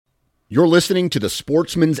You're listening to the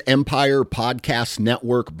Sportsman's Empire Podcast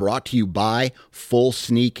Network, brought to you by Full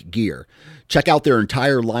Sneak Gear. Check out their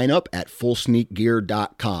entire lineup at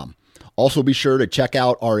fullsneakgear.com. Also be sure to check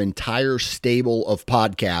out our entire stable of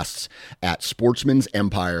podcasts at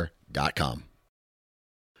sportsmansempire.com.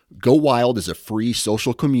 Go Wild is a free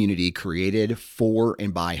social community created for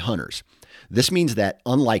and by hunters. This means that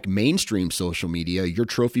unlike mainstream social media, your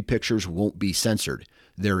trophy pictures won't be censored.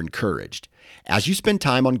 They're encouraged. As you spend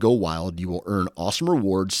time on Go Wild, you will earn awesome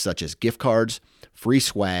rewards such as gift cards, free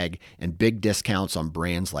swag, and big discounts on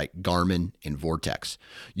brands like Garmin and Vortex.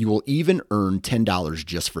 You will even earn $10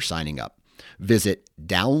 just for signing up. Visit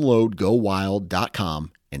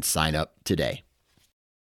downloadgowild.com and sign up today.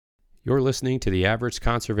 You're listening to the Average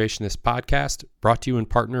Conservationist podcast, brought to you in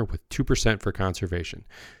partner with 2% for Conservation.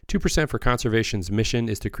 2% for Conservation's mission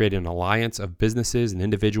is to create an alliance of businesses and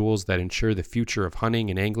individuals that ensure the future of hunting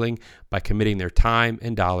and angling by committing their time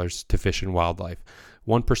and dollars to fish and wildlife.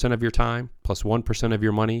 1% of your time plus 1% of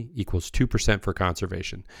your money equals 2% for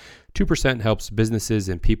conservation. 2% helps businesses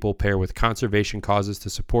and people pair with conservation causes to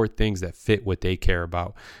support things that fit what they care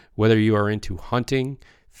about. Whether you are into hunting,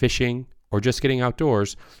 fishing, or just getting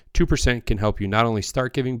outdoors, 2% can help you not only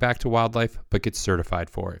start giving back to wildlife, but get certified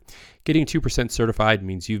for it. Getting 2% certified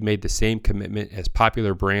means you've made the same commitment as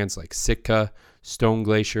popular brands like Sitka, Stone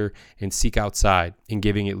Glacier, and Seek Outside in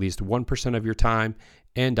giving at least 1% of your time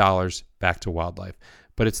and dollars back to wildlife.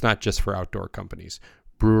 But it's not just for outdoor companies.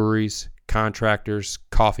 Breweries, contractors,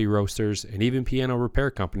 coffee roasters, and even piano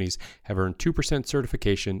repair companies have earned 2%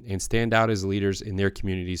 certification and stand out as leaders in their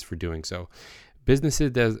communities for doing so.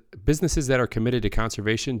 Businesses that are committed to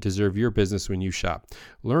conservation deserve your business when you shop.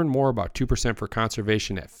 Learn more about 2% for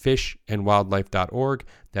Conservation at fishandwildlife.org.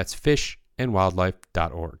 That's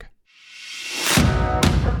fishandwildlife.org.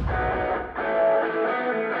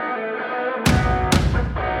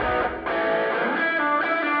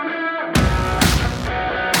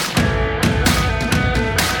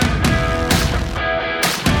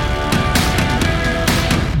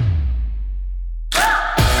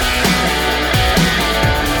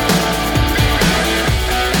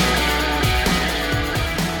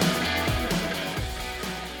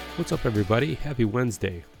 What's up, everybody? Happy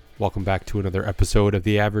Wednesday. Welcome back to another episode of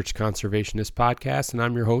the Average Conservationist podcast, and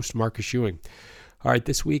I'm your host, Marcus Ewing. All right,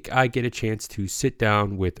 this week I get a chance to sit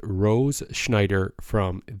down with Rose Schneider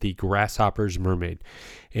from the Grasshopper's Mermaid.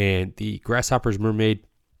 And the Grasshopper's Mermaid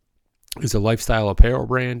is a lifestyle apparel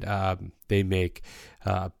brand. They make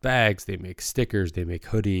bags, they make stickers, they make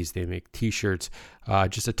hoodies, they make t-shirts,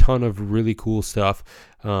 just a ton of really cool stuff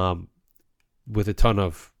with a ton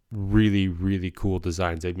of really, really cool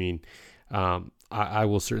designs. I mean, I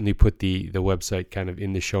will certainly put the website kind of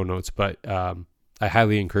in the show notes, but I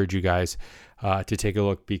highly encourage you guys to take a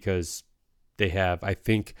look because they have, I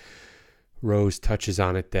think Rose touches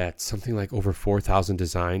on it, that something like over 4,000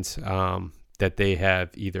 designs that they have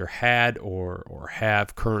either had or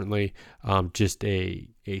have currently, just a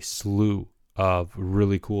slew of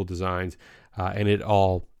really cool designs, and it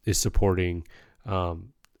all is supporting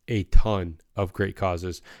a ton of great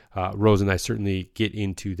causes. Rose and I certainly get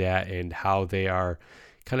into that and how they are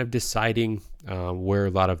kind of deciding where a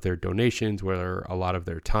lot of their donations, where a lot of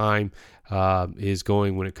their time is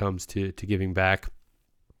going when it comes to giving back.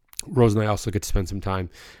 Rose and I also get to spend some time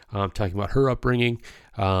talking about her upbringing,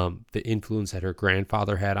 the influence that her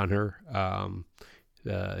grandfather had on her.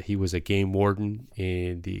 He was a game warden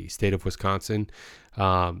in the state of Wisconsin,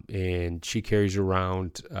 and she carries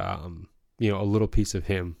around a little piece of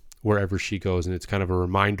him wherever she goes, and it's kind of a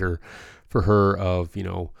reminder for her of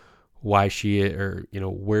why she, or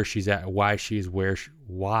where she's at, why she's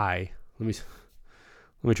why. Let me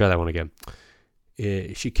try that one again.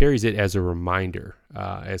 She carries it as a reminder,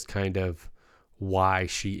 as kind of why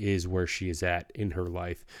she is where she is at in her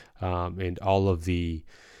life, and all of the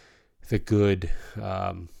good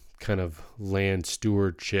kind of land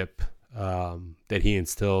stewardship that he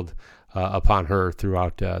instilled upon her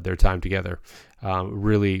throughout their time together.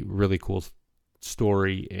 Really, really cool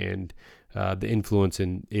story, and the influence,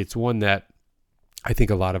 and it's one that I think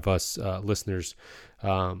a lot of us listeners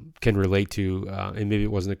can relate to, and maybe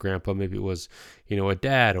it wasn't a grandpa, maybe it was a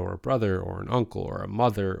dad or a brother or an uncle or a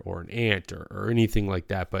mother or an aunt or anything like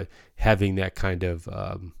that, but having that kind of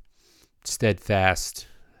steadfast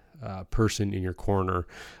person in your corner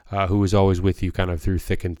who was always with you kind of through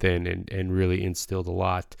thick and thin, and really instilled a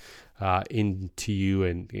lot into you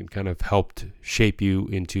and kind of helped shape you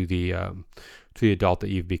into the adult that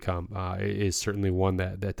you've become, is certainly one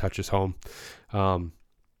that touches home.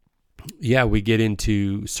 We get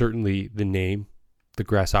into certainly the name, the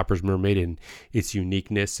Grasshopper's Mermaid and its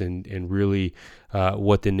uniqueness and really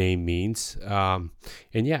what the name means. And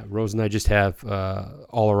yeah, Rose and I just have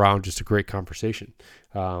all around just a great conversation,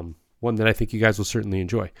 one that I think you guys will certainly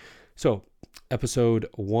enjoy. So episode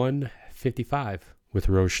 155 with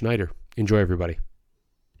Rose Schneider. Enjoy, everybody.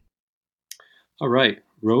 All right,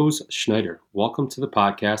 Rose Schneider, welcome to the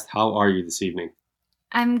podcast. How are you this evening?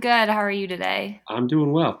 I'm good. How are you today? I'm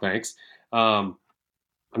doing well, thanks.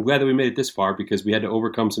 I'm glad that we made it this far because we had to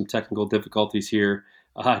overcome some technical difficulties here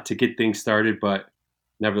to get things started, but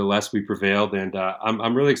nevertheless, we prevailed. And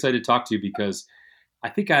I'm really excited to talk to you because I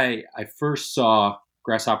think I first saw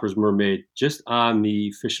Grasshopper's Mermaid just on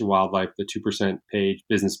the Fish and Wildlife, the 2% page,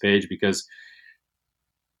 business page, because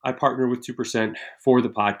I partner with 2% for the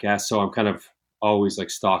podcast. So I'm kind of always like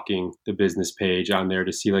stalking the business page on there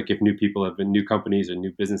to see like if new companies or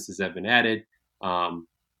new businesses have been added.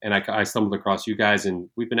 And I stumbled across you guys, and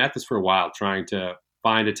we've been at this for a while trying to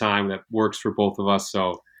find a time that works for both of us.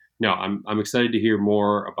 So no, I'm excited to hear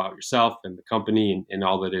more about yourself and the company and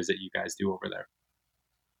all that is that you guys do over there.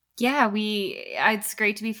 Yeah, it's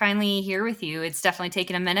great to be finally here with you. It's definitely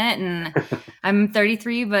taken a minute, and I'm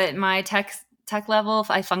 33, but my tech level,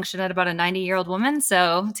 I function at about a 90-year-old woman.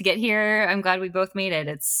 So to get here, I'm glad we both made it.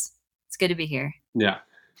 It's good to be here. Yeah.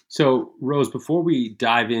 So Rose, before we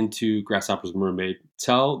dive into Grasshopper's Mermaid,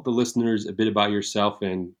 tell the listeners a bit about yourself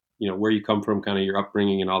and, where you come from, kind of your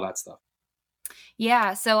upbringing and all that stuff.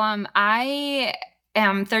 Yeah. So I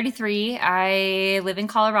am 33. I live in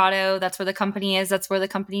Colorado. That's where the company is. That's where the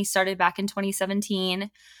company started back in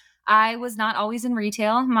 2017. I was not always in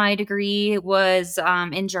retail. My degree was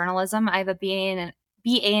in journalism. I have a BA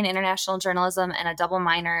in international journalism and a double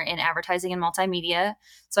minor in advertising and multimedia.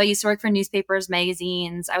 So I used to work for newspapers,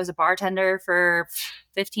 magazines. I was a bartender for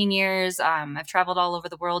 15 years. I've traveled all over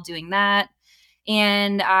the world doing that.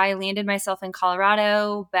 And I landed myself in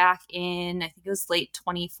Colorado back in, I think it was late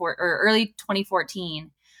 24 or early 2014.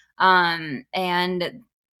 And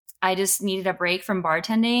I just needed a break from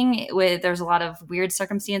bartending. There's a lot of weird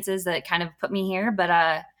circumstances that kind of put me here, but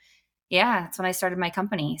yeah, that's when I started my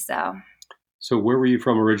company. So where were you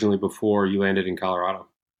from originally before you landed in Colorado?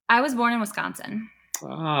 I was born in Wisconsin.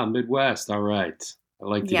 Midwest. All right. I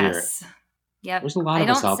like to hear it. Yep. There's a lot of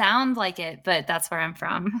us. I don't sound like it, but that's where I'm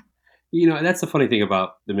from. That's the funny thing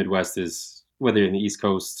about the Midwest is whether you're in the East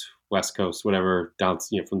Coast, West Coast, whatever, down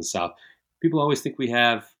from the South, people always think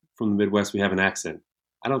from the Midwest, we have an accent.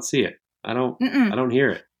 I don't see it. I don't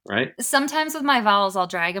hear it, right? Sometimes with my vowels, I'll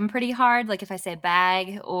drag them pretty hard. Like if I say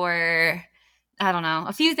bag or I don't know,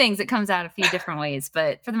 a few things, it comes out a few different ways.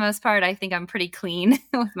 But for the most part, I think I'm pretty clean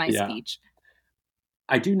with my speech.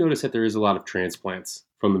 I do notice that there is a lot of transplants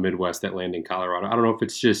from the Midwest that land in Colorado. I don't know if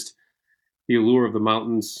it's just the allure of the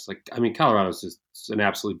mountains. Colorado is just an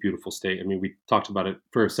absolutely beautiful state. We talked about it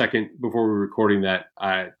for a second before we were recording that.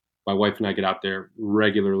 My wife and I get out there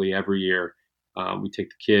regularly every year. We take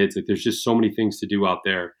the kids. There's just so many things to do out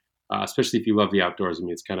there, especially if you love the outdoors.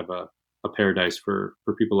 It's kind of a paradise for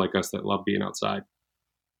people like us that love being outside.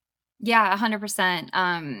 Yeah,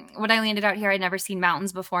 100%. When I landed out here, I'd never seen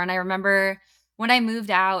mountains before. And I remember when I moved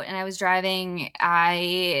out and I was driving,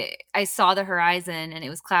 I saw the horizon and it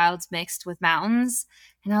was clouds mixed with mountains.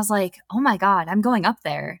 And I was like, oh my God, I'm going up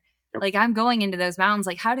there. Yep. Like I'm going into those mountains.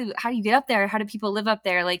 Like how do you get up there? How do people live up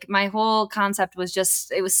there? Like my whole concept was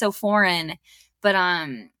it was so foreign. But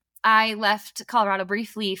I left Colorado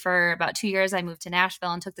briefly for about 2 years. I moved to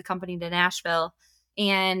Nashville and took the company to Nashville.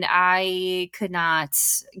 And I could not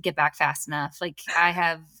get back fast enough. Like I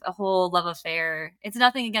have a whole love affair. It's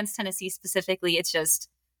nothing against Tennessee specifically. It's just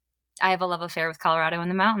I have a love affair with Colorado and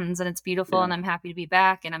the mountains, and it's beautiful. Yeah. And I'm happy to be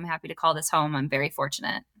back, and I'm happy to call this home. I'm very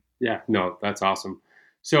fortunate. Yeah, no, that's awesome.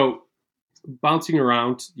 So bouncing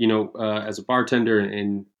around, as a bartender,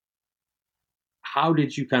 and how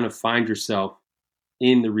did you kind of find yourself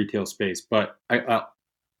in the retail space? But I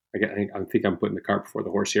think I'm putting the cart before the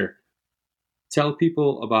horse here. Tell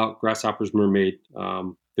people about Grasshopper's Mermaid,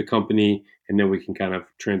 the company, and then we can kind of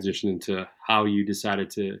transition into how you decided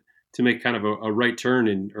to make kind of a right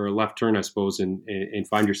turn or a left turn, I suppose, and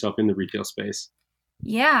find yourself in the retail space.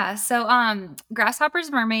 Yeah. So Grasshopper's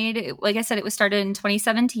Mermaid, like I said, it was started in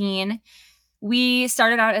 2017. We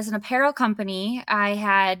started out as an apparel company. I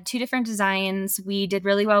had 2 different designs. We did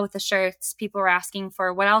really well with the shirts. People were asking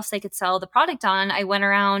for what else they could sell the product on. I went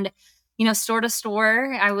around store to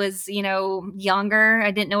store. I was, younger.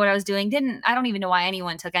 I didn't know what I was doing. I don't even know why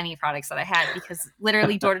anyone took any products that I had, because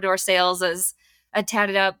literally door to door sales as a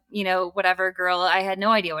tatted up, whatever girl, I had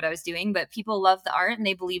no idea what I was doing, but people loved the art and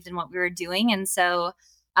they believed in what we were doing. And so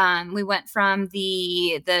We went from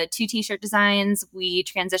the 2 t-shirt designs, we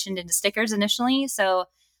transitioned into stickers initially. So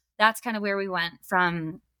that's kind of where we went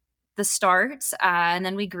from the start. And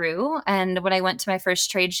then we grew. And when I went to my first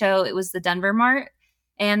trade show, it was the Denver Mart.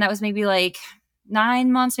 And that was maybe like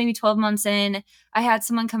 9 months, maybe 12 months in. I had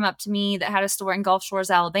someone come up to me that had a store in Gulf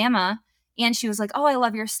Shores, Alabama. And she was like, "Oh, I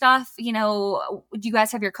love your stuff. You know, do you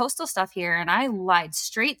guys have your coastal stuff here?" And I lied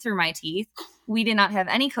straight through my teeth. We did not have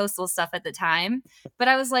any coastal stuff at the time. But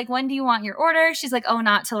I was like, "When do you want your order?" She's like, "Oh,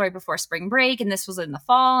 not till right before spring break." And this was in the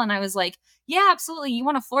fall. And I was like, "Yeah, absolutely. You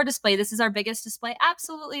want a floor display? This is our biggest display.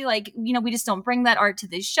 Absolutely. Like, you know, we just don't bring that art to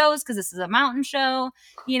these shows because this is a mountain show,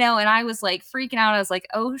 you know." And I was like freaking out. I was like,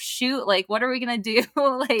 "Oh, shoot. Like, what are we going to do?"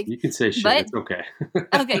 Like, You can say shit. but It's okay.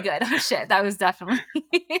 okay, good. Oh shit, that was definitely.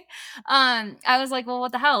 I was like, well,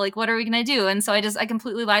 what the hell? Like, what are we gonna do? And so I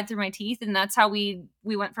completely lied through my teeth, and that's how we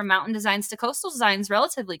went from mountain designs to coastal designs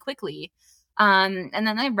relatively quickly. And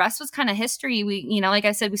then the rest was kind of history. We, you know, like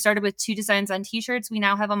I said, we started with 2 designs on t-shirts. We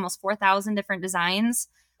now have almost 4,000 different designs.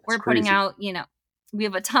 We're putting crazy. out, you know, we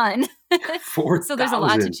have a ton. 4,000. So there's a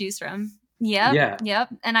lot to choose from. Yep. Yeah. Yep.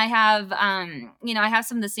 And I have, you know, I have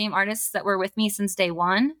some of the same artists that were with me since day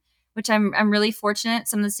one, which I'm really fortunate.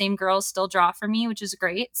 Some of the same girls still draw for me, which is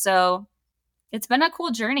great. So it's been a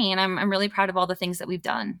cool journey, and I'm really proud of all the things that we've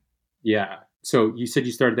done. Yeah. So you said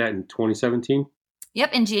you started that in 2017?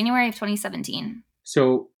 Yep, in January of 2017.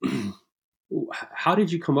 So how did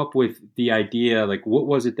you come up with the idea? Like, what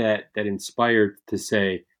was it that inspired to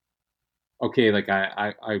say, okay, like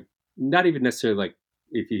I not even necessarily like,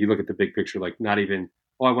 if you look at the big picture, like not even,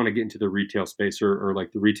 oh, I want to get into the retail space or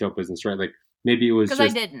like the retail business, right? Like maybe it was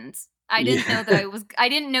Because just, I didn't know that I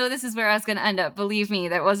didn't know this is where I was going to end up. Believe me,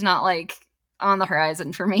 that was not like on the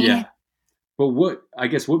horizon for me. Yeah. But what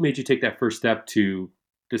made you take that first step to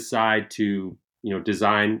decide to, you know,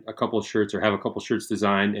 design a couple of shirts or have a couple of shirts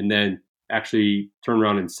designed and then actually turn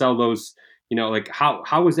around and sell those? You know, like how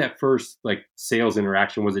was that first like sales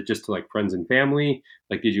interaction? Was it just to like friends and family?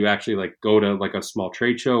 Like, did you actually like go to like a small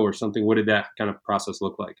trade show or something? What did that kind of process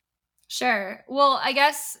look like? Sure. Well, I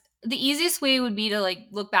guess the easiest way would be to like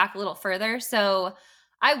look back a little further. So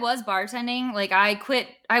I was bartending. Like I quit.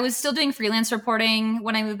 I was still doing freelance reporting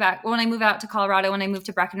when I moved back. When I moved out to Colorado, when I moved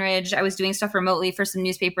to Breckenridge, I was doing stuff remotely for some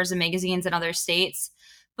newspapers and magazines in other states.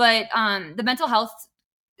 But the mental health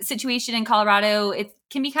situation in Colorado, it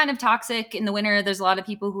can be kind of toxic in the winter. There's a lot of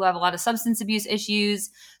people who have a lot of substance abuse issues.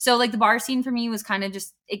 So like the bar scene for me was kind of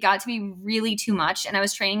just, it got to be really too much. And I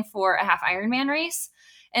was training for a half Ironman race.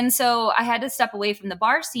 And so I had to step away from the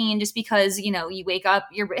bar scene just because, you know, you wake up,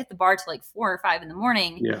 you're at the bar till like 4 or 5 in the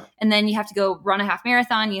morning. Yeah. And then you have to go run a half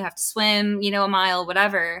marathon, you have to swim, you know, a mile,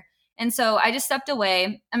 whatever. And so I just stepped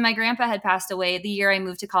away, and my grandpa had passed away the year I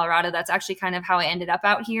moved to Colorado. That's actually kind of how I ended up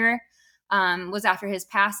out here, was after his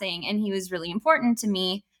passing, and he was really important to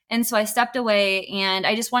me. And so I stepped away, and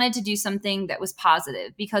I just wanted to do something that was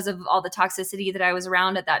positive because of all the toxicity that I was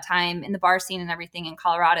around at that time in the bar scene and everything in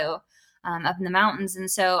Colorado, up in the mountains. And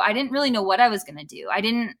so I didn't really know what I was going to do. I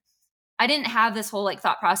didn't have this whole like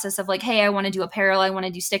thought process of like, hey, I want to do apparel, I want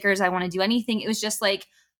to do stickers, I want to do anything. It was just like,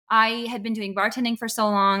 I had been doing bartending for so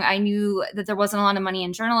long. I knew that there wasn't a lot of money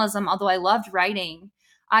in journalism, although I loved writing.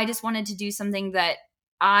 I just wanted to do something that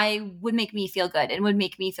I would make me feel good and would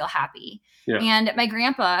make me feel happy. Yeah. And my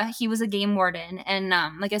grandpa, he was a game warden, and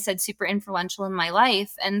like I said, super influential in my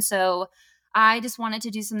life. And so I just wanted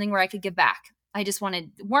to do something where I could give back. I just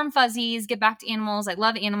wanted warm fuzzies, get back to animals. I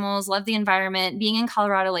love animals, love the environment. Being in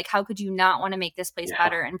Colorado, like, how could you not want to make this place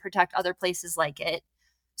better and protect other places like it?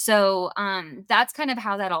 So that's kind of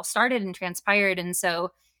how that all started and transpired. And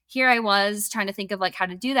so here I was trying to think of like how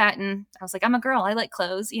to do that. And I was like, I'm a girl. I like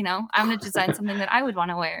clothes. You know, I'm going to design something that I would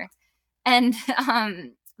want to wear. And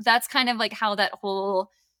that's kind of like how that whole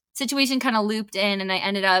situation kind of looped in. And I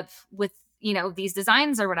ended up with, you know, these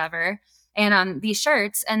designs or whatever, and these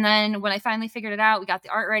shirts. And then when I finally figured it out, we got the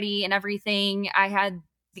art ready and everything. I had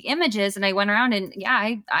the images, and I went around, and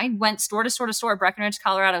I went store to store to store, Breckenridge,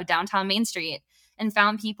 Colorado, downtown Main Street, and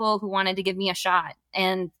found people who wanted to give me a shot.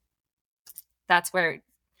 And that's where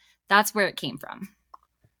it came from.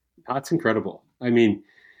 That's incredible. I mean,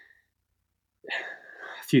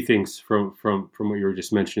 a few things from what you were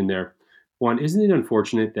just mentioning there. One, isn't it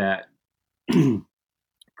unfortunate that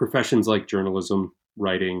professions like journalism,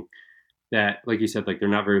 writing, that, like you said, like they're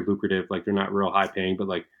not very lucrative, like they're not real high paying, but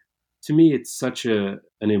like to me, it's such an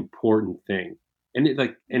important thing. And it,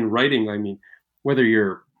 like in writing, I mean, whether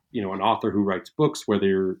you're, you know, an author who writes books, whether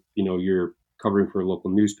you're, you know, you're covering for a local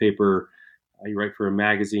newspaper, you write for a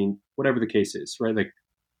magazine, whatever the case is, right? Like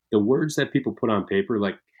the words that people put on paper,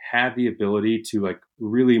 like have the ability to like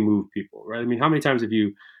really move people, right? I mean, how many times have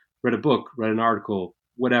you read a book, read an article,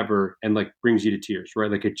 whatever, and like brings you to tears,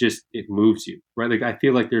 right? Like it moves you, right? Like I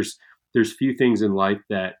feel like there's few things in life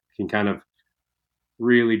that can kind of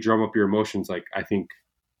really drum up your emotions. Like I think,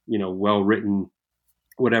 well written,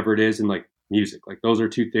 whatever it is, and like music, like those are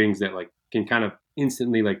two things that like can kind of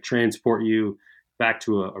instantly like transport you back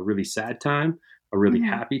to a really sad time, a really Mhm.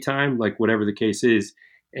 happy time, like whatever the case is.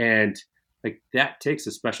 And like that takes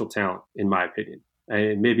a special talent, in my opinion.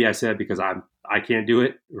 And maybe I said because I can't do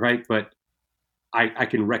it, right? But I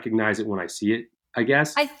can recognize it when I see it, I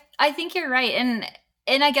guess. I think you're right,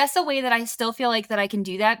 and I guess a way that I still feel like that I can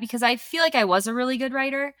do that, because I feel like I was a really good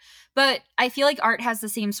writer, but I feel like art has the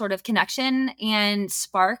same sort of connection and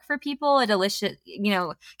spark for people. It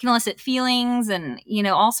can elicit feelings and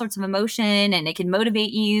all sorts of emotion, and it can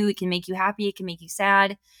motivate you. It can make you happy. It can make you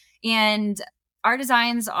sad, and our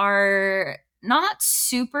designs are not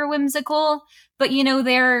super whimsical, but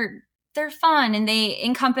they're fun, and they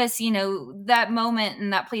encompass that moment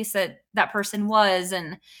and that place that that person was,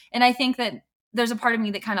 and I think that there's a part of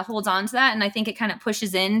me that kind of holds on to that, and I think it kind of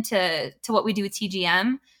pushes into what we do with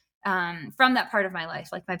TGM, from that part of my life,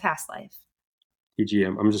 like my past life.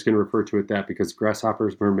 TGM, I'm just going to refer to it that because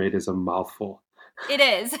Grasshopper's Mermaid is a mouthful. It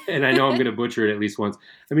is. And I know I'm going to butcher it at least once.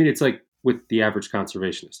 I mean, it's like with the average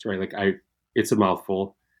conservationist, right? Like it's a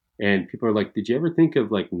mouthful, and people are like, "Did you ever think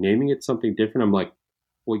of like naming it something different?" I'm like,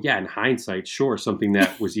 "Well, yeah, in hindsight, sure, something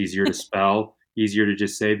that was easier to spell, easier to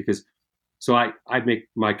just say." Because so I make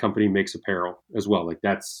my company makes apparel as well. Like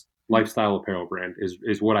that's lifestyle apparel brand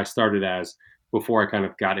is what I started as before I kind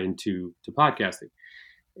of got into podcasting,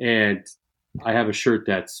 and I have a shirt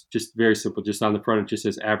that's just very simple. Just on the front, it just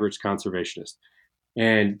says "Average Conservationist."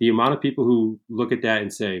 And the amount of people who look at that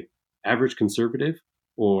and say average conservative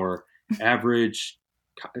or average,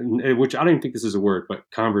 which I don't even think this is a word, but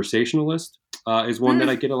conversationalist is one that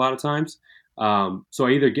I get a lot of times. So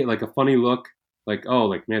I either get like a funny look, like, oh,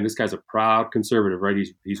 like, man, this guy's a proud conservative, right?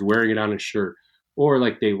 He's wearing it on his shirt. Or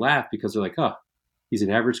like they laugh because they're like, oh, he's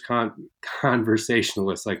an average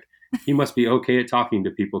conversationalist. Like he must be okay at talking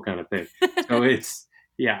to people kind of thing. So it's,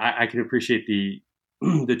 yeah, I can appreciate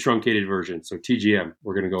the truncated version. So TGM,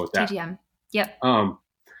 we're going to go with that. TGM. Yep.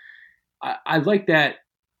 I like that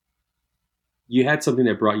you had something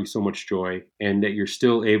that brought you so much joy, and that you're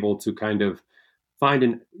still able to kind of find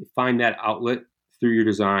that outlet through your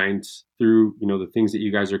designs, through the things that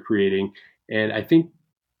you guys are creating. And I think,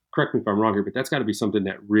 correct me if I'm wrong here, but that's got to be something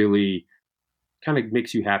that really kind of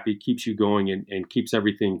makes you happy, keeps you going, and keeps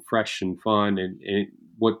everything fresh and fun, and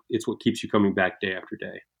what keeps you coming back day after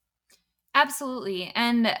day. Absolutely.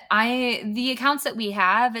 And the accounts that we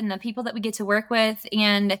have and the people that we get to work with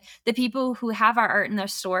and the people who have our art in their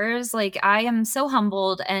stores, like I am so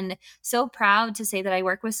humbled and so proud to say that I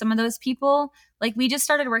work with some of those people. Like we just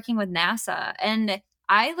started working with NASA, and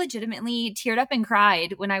I legitimately teared up and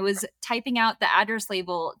cried when I was typing out the address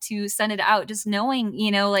label to send it out, just knowing,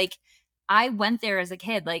 like I went there as a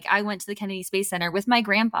kid. Like I went to the Kennedy Space Center with my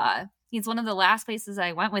grandpa. He's one of the last places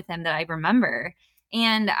I went with him that I remember.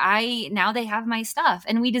 And now they have my stuff.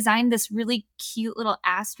 And we designed this really cute little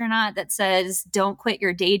astronaut that says, "Don't quit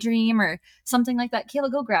your daydream," or something like that. Kayla,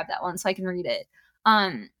 go grab that one so I can read it.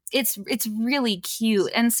 It's really cute.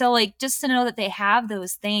 And so like just to know that they have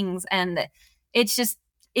those things, and it's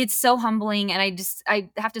so humbling. And I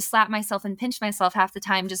have to slap myself and pinch myself half the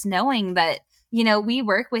time just knowing that we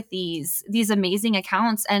work with these amazing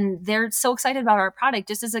accounts, and they're so excited about our product,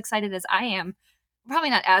 just as excited as I am.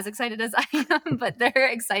 Probably not as excited as I am, but they're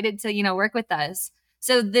excited to, work with us.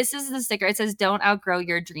 So this is the sticker. It says, "Don't outgrow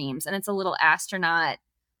your dreams." And it's a little astronaut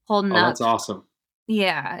holding Oh, up. that's awesome.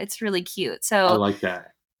 Yeah, it's really cute. I So like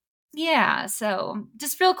that. yeah, so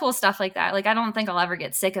just real cool stuff like that. Like I don't think I'll ever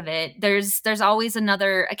get sick of it. There's always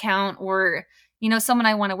another account or someone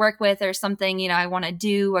I want to work with, or something I want to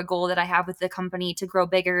do, a goal that I have with the company to grow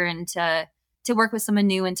bigger and to work with someone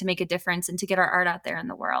new and to make a difference and to get our art out there in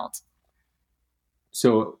the world.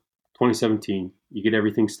 So 2017, you get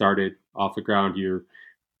everything started off the ground. You're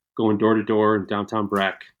going door to door in downtown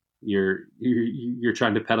Breck. You're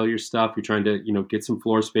trying to peddle your stuff. You're trying to get some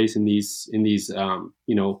floor space in these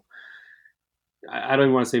I don't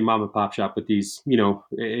even want to say mom and pop shop, but these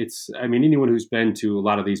it's, I mean, anyone who's been to a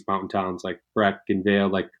lot of these mountain towns like Breck and Vale,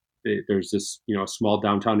 like there's this small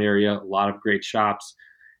downtown area, a lot of great shops.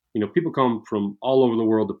 People come from all over the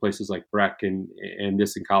world to places like Breck and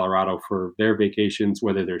this in Colorado for their vacations,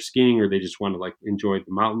 whether they're skiing or they just want to like enjoy the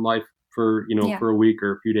mountain life for, Yeah. for a week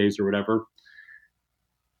or a few days or whatever.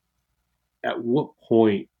 At what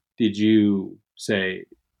point did you say,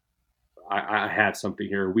 I have something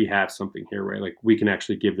here, we have something here, right? Like we can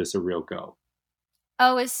actually give this a real go.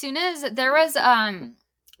 Oh, as soon as there was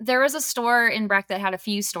a store in Breck that had a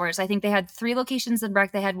few stores. I think they had 3 locations in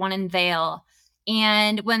Breck. They had one in Vale.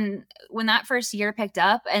 And when that first year picked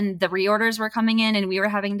up and the reorders were coming in and we were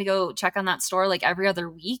having to go check on that store like every other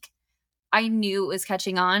week, I knew it was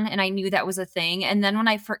catching on and I knew that was a thing. And then when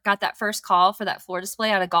I got that first call for that floor display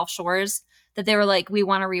out of Gulf Shores that they were like, we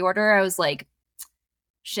want to reorder, I was like,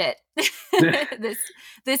 shit,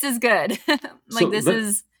 this is good.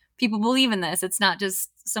 Is people believe in this. It's not just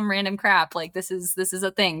some random crap. Like this is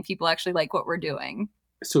a thing. People actually like what we're doing.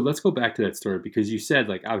 So let's go back to that story because you said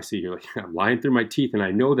like, obviously you're like, I'm lying through my teeth and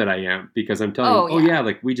I know that I am because I'm telling you, yeah,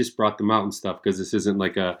 like we just brought them out and stuff because this isn't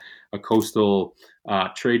like a coastal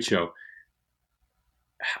trade show.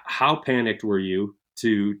 How panicked were you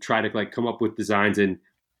to try to like come up with designs? And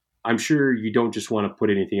I'm sure you don't just want to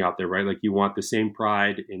put anything out there, right? Like you want the same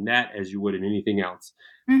pride in that as you would in anything else.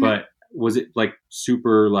 Mm-hmm. But was it like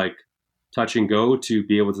super like touch and go to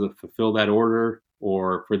be able to fulfill that order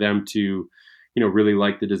or for them to, really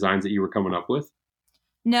like the designs that you were coming up with?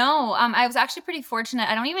 No, I was actually pretty fortunate.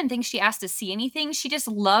 I don't even think she asked to see anything. She just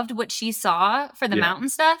loved what she saw for the mountain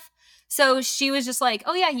stuff. So she was just like,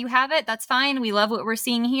 oh yeah, you have it. That's fine. We love what we're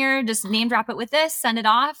seeing here. Just name drop it with this, send it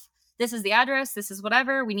off. This is the address. This is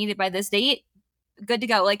whatever. We need it by this date. Good to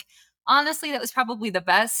go. Like, honestly, that was probably the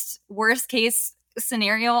best worst case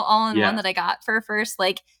scenario all in one that I got for first.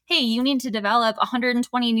 Like, hey, you need to develop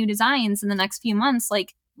 120 new designs in the next few months.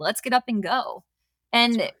 Like, let's get up and go.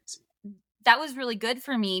 And that was really good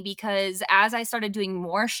for me because as I started doing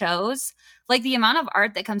more shows, like the amount of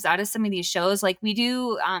art that comes out of some of these shows, like we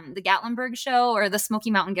do the Gatlinburg show or the Smoky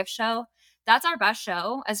Mountain Gift Show. That's our best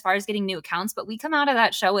show as far as getting new accounts. But we come out of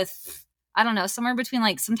that show with, I don't know, somewhere between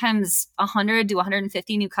like sometimes 100 to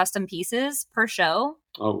 150 new custom pieces per show.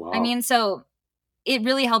 Oh, wow. I mean, so it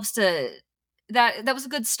really helps that was a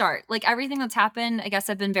good start. Like everything that's happened, I guess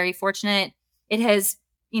I've been very fortunate. It has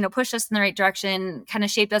pushed us in the right direction, kind of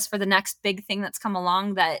shaped us for the next big thing that's come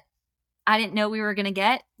along that I didn't know we were going to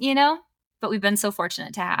get, but we've been so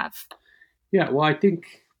fortunate to have. Yeah. Well, I think,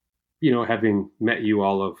 having met you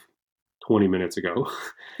all of 20 minutes ago,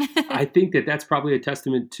 I think that that's probably a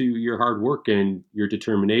testament to your hard work and your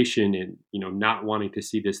determination and, not wanting to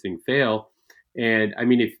see this thing fail. And I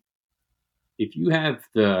mean, if you have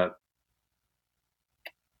I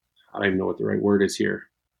don't even know what the right word is here,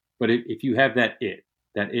 but if you have that it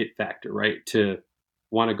factor, right? To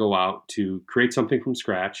want to go out to create something from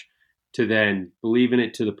scratch, to then believe in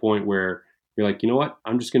it to the point where you're like, you know what?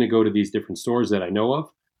 I'm just going to go to these different stores that I know of.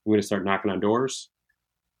 I'm going to start knocking on doors.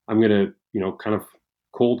 I'm going to, kind of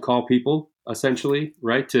cold call people essentially,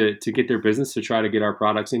 right? To get their business, to try to get our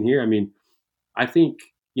products in here. I mean, I think,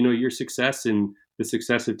 your success and the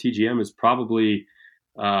success of TGM is probably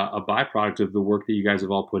a byproduct of the work that you guys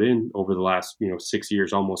have all put in over the last, 6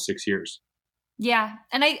 years, almost 6 years. Yeah.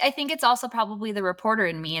 And I think it's also probably the reporter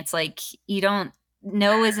in me. It's like, you don't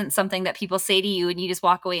know isn't something that people say to you and you just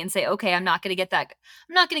walk away and say, okay, I'm not going to get that.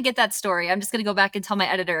 I'm not going to get that story. I'm just going to go back and tell my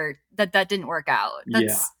editor that didn't work out.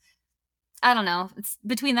 I don't know. It's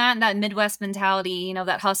between that and that Midwest mentality,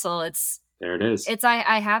 that hustle. There it is.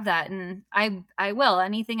 I have that and I will.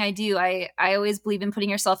 Anything I do, I always believe in putting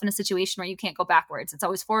yourself in a situation where you can't go backwards. It's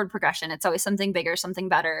always forward progression. It's always something bigger, something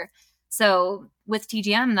better. So with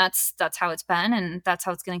TGM, that's how it's been, and that's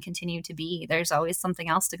how it's going to continue to be. There's always something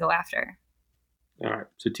else to go after. All right.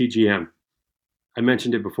 So TGM, I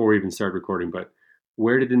mentioned it before we even started recording, but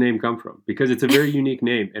where did the name come from? Because it's a very unique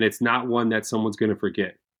name, and it's not one that someone's going to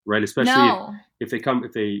forget, right? Especially if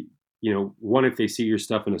they see your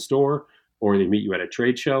stuff in a store or they meet you at a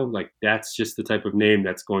trade show, like that's just the type of name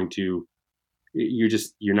that's going to,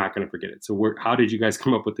 you're not going to forget it. So how did you guys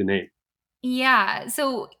come up with the name? Yeah.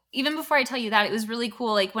 So even before I tell you that, it was really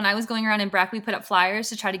cool. Like when I was going around in Breck, we put up flyers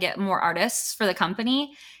to try to get more artists for the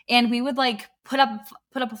company. And we would like put up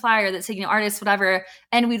a flyer that said, artists, whatever.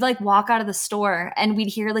 And we'd like walk out of the store and we'd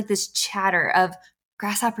hear like this chatter of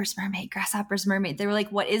grasshopper's mermaid. They were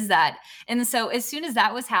like, what is that? And so as soon as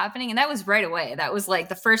that was happening, and that was right away, that was like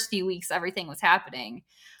the first few weeks, everything was happening.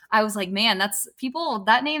 I was like, man,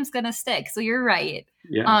 that name's going to stick. So you're right.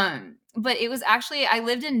 Yeah. But it was actually, I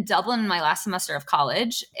lived in Dublin my last semester of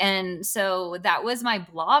college. And so that was my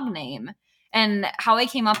blog name. And how I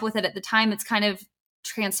came up with it at the time, it's kind of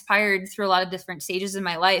transpired through a lot of different stages in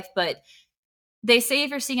my life. But they say if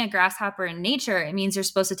you're seeing a grasshopper in nature, it means you're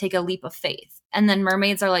supposed to take a leap of faith. And then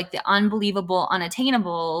mermaids are like the unbelievable,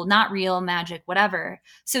 unattainable, not real magic, whatever.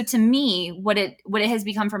 So to me, what it has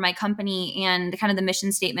become for my company and kind of the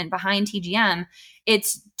mission statement behind TGM,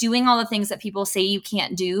 it's doing all the things that people say you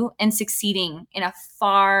can't do and succeeding in a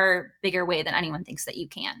far bigger way than anyone thinks that you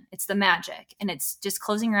can. It's the magic. And it's just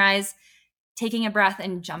closing your eyes, taking a breath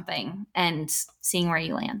and jumping and seeing where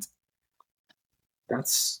you land.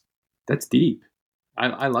 That's deep.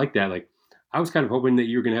 I like that. Like, I was kind of hoping that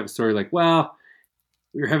you were going to have a story like, well,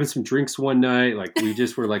 we were having some drinks one night. Like, we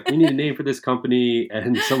just were like, we need a name for this company.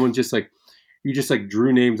 And someone just like, you just like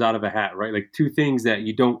drew names out of a hat, right? Like two things that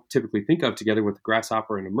you don't typically think of together with a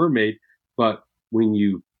grasshopper and a mermaid. But when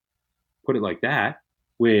you put it like that,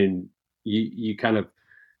 when you kind of,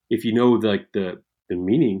 if you know like the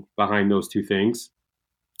meaning behind those two things,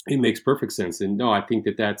 it makes perfect sense. And no, I think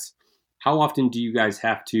that's, how often do you guys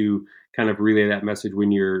have to kind of relay that message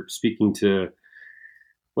when you're speaking to,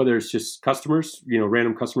 whether it's just customers,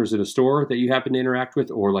 random customers at a store that you happen to interact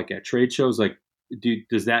with, or like at trade shows? Like,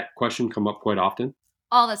 does that question come up quite often?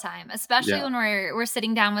 All the time, especially Yeah. when we're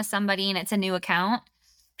sitting down with somebody and it's a new account.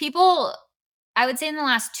 People, I would say in the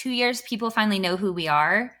last 2 years, people finally know who we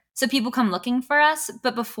are. So people come looking for us.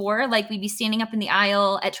 But before, like, we'd be standing up in the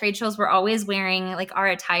aisle at trade shows. We're always wearing like our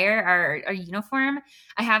attire, our uniform.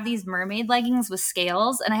 I have these mermaid leggings with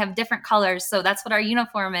scales and I have different colors. So that's what our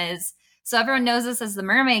uniform is. So everyone knows us as the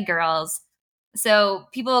mermaid girls. So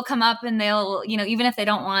people will come up and they'll, even if they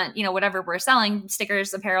don't want, whatever we're selling,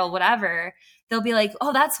 stickers, apparel, whatever, they'll be like,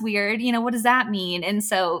 oh, that's weird. What does that mean? And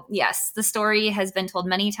so, yes, the story has been told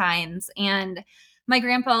many times. And my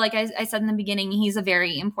grandpa, like I said in the beginning, he's a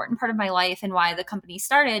very important part of my life and why the company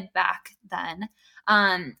started back then.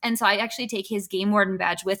 And so I actually take his game warden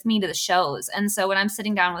badge with me to the shows. And so when I'm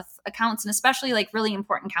sitting down with accounts, and especially like really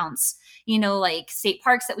important accounts, like state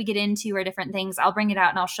parks that we get into or different things, I'll bring it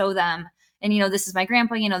out and I'll show them. And, this is my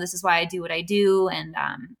grandpa, this is why I do what I do. And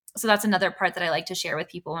so that's another part that I like to share with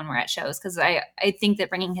people when we're at shows, because I think that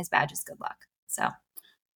bringing his badge is good luck. So.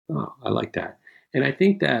 Oh, I like that. And I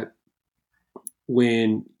think that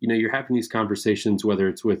when, you're having these conversations, whether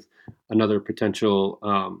it's with another potential,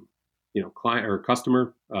 client or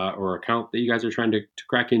customer or account that you guys are trying to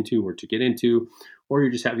crack into or to get into, or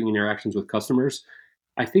you're just having interactions with customers,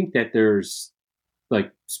 I think that there's,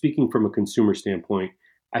 like, speaking from a consumer standpoint,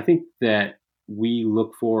 I think that I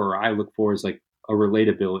look for is like a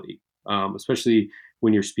relatability, especially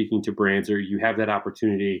when you're speaking to brands or you have that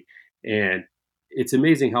opportunity. And it's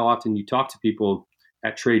amazing how often you talk to people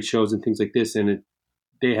at trade shows and things like this, and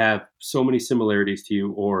they have so many similarities to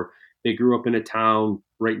you, or they grew up in a town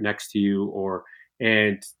right next to you,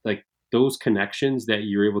 and like those connections that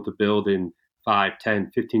you're able to build in 5,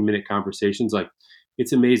 10, 15-minute conversations, like,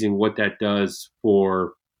 it's amazing what that does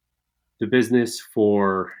for the business,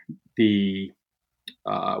 for the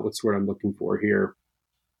what's the word I'm looking for here?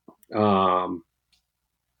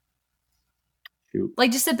 Shoot.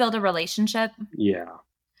 Like, just to build a relationship. Yeah.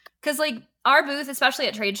 Because like our booth, especially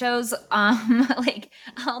at trade shows, I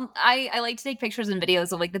like to take pictures and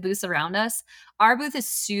videos of like the booths around us. Our booth is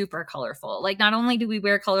super colorful. Like, not only do we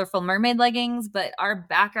wear colorful mermaid leggings, but our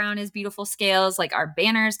background is beautiful scales. Like, our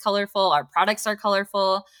banner is colorful, our products are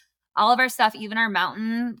colorful. All of our stuff, even our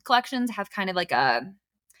mountain collections, have kind of like a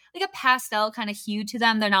pastel kind of hue to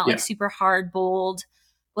them. They're not like super hard, bold,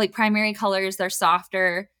 like primary colors. They're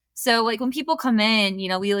softer. So like when people come in,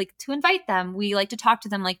 we like to invite them. We like to talk to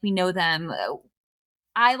them like we know them.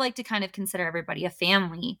 I like to kind of consider everybody a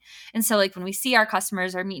family. And so like when we see our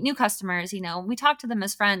customers or meet new customers, we talk to them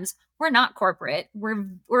as friends. We're not corporate.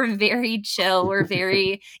 We're very chill. We're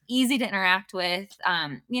very easy to interact with.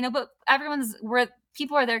 But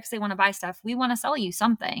people are there because they want to buy stuff. We want to sell you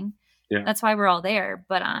something. Yeah. That's why we're all there.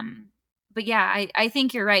 But yeah, I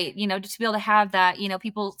think you're right. Just to be able to have that,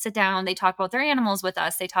 people sit down, they talk about their animals with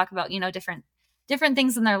us. They talk about, different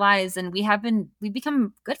things in their lives. And we've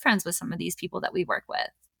become good friends with some of these people that we work with.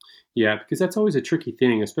 Yeah, because that's always a tricky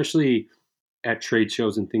thing, especially at trade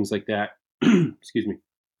shows and things like that. Excuse me.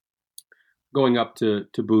 Going up to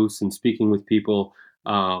booths and speaking with people,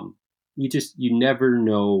 you never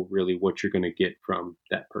know really what you're going to get from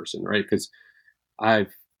that person, right? Because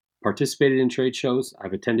I've participated in trade shows.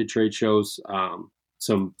 I've attended trade shows.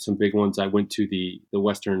 Some big ones. I went to the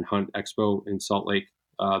Western Hunt Expo in Salt Lake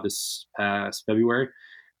this past February,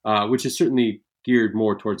 which is certainly geared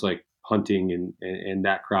more towards like hunting and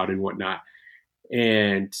that crowd and whatnot.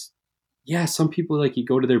 And yeah, some people, like, you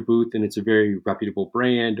go to their booth and it's a very reputable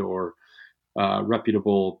brand or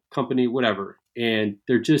reputable company, whatever, and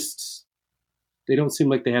they don't seem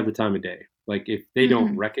like they have the time of day. Like, if they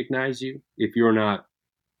don't recognize you, if you're not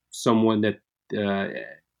someone that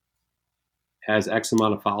has X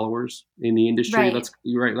amount of followers in the industry. Right.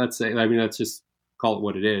 You're right. Let's say, I mean, let's just call it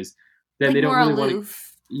what it is. Then Like they don't more really want to.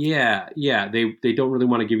 aloof. Yeah, yeah. They don't really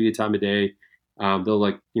want to give you the time of day. They'll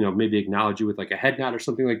like, maybe acknowledge you with like a head nod or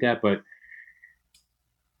something like that. But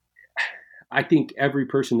I think every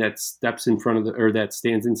person that steps in front of or that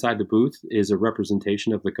stands inside the booth is a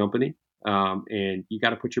representation of the company. And you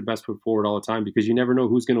got to put your best foot forward all the time, because you never know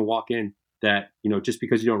who's going to walk in that, just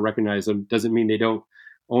because you don't recognize them doesn't mean they don't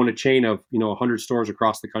own a chain of, 100 stores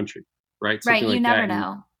across the country, right? Right. Something You like never that.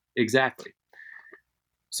 know. Exactly.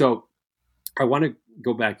 So I want to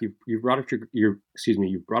go back. You brought up you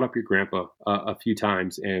brought up your grandpa a few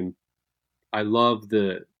times, and I love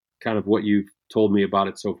the kind of what you've told me about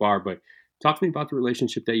it so far, but talk to me about the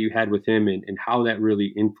relationship that you had with him, and how that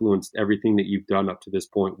really influenced everything that you've done up to this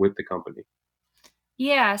point with the company.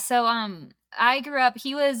 Yeah. So I grew up,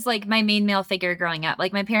 he was like my main male figure growing up.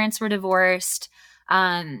 Like my parents were divorced.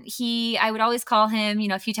 I would always call him,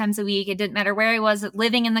 a few times a week. It didn't matter where I was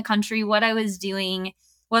living in the country, what I was doing,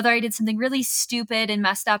 whether I did something really stupid and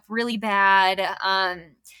messed up really bad.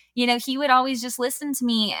 He would always just listen to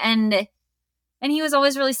me, and he was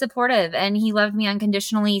always really supportive, and he loved me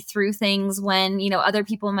unconditionally through things when, other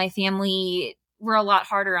people in my family were a lot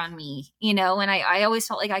harder on me, and I always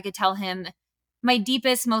felt like I could tell him my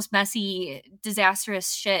deepest, most messy,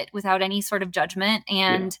 disastrous shit without any sort of judgment.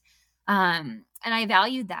 And I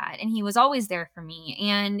valued that. And he was always there for me.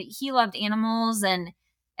 And he loved animals. And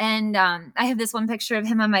I have this one picture of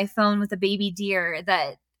him on my phone with a baby deer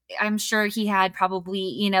that I'm sure he had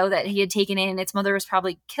probably, that he had taken in. Its mother was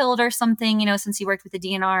probably killed or something, since he worked with the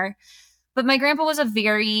DNR. But my grandpa was a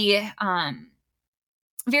very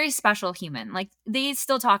special human. Like they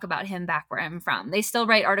still talk about him back where I'm from. They still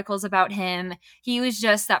write articles about him. He was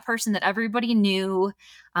just that person that everybody knew.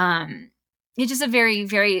 He's just a very,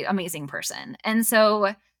 very amazing person. And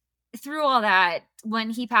so through all that, when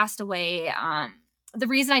he passed away, the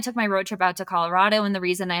reason I took my road trip out to Colorado and the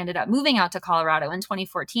reason I ended up moving out to Colorado in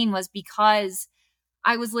 2014 was because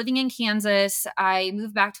I was living in Kansas. I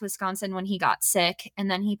moved back to Wisconsin when he got sick,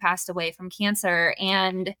 and then he passed away from cancer.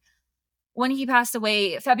 And when he passed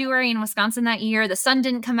away, February in Wisconsin that year, the sun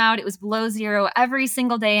didn't come out. It was below zero every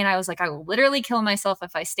single day. And I was like, I will literally kill myself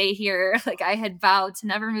if I stay here. Like I had vowed to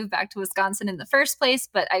never move back to Wisconsin in the first place,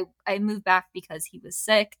 but I moved back because he was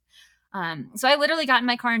sick. So I literally got in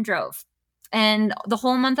my car and drove. And the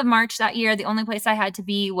whole month of March that year, the only place I had to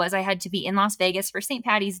be in Las Vegas for St.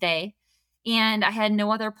 Patty's Day. And I had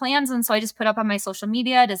no other plans. And so I just put up on my social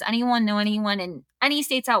media, does anyone know anyone in any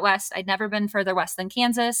states out west? I'd never been further west than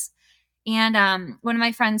Kansas. And one of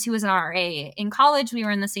my friends who was an RA in college, we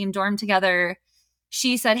were in the same dorm together.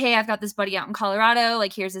 She said, hey, I've got this buddy out in Colorado.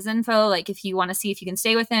 Like, here's his info. Like, if you want to see if you can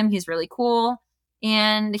stay with him, he's really cool.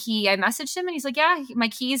 And I messaged him and he's like, yeah, my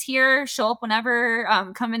key's here. Show up whenever,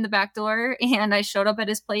 come in the back door. And I showed up at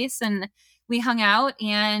his place and we hung out.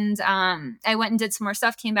 And I went and did some more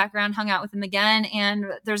stuff, came back around, hung out with him again. And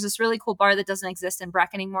there's this really cool bar that doesn't exist in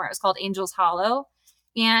Breck anymore. It was called Angel's Hollow.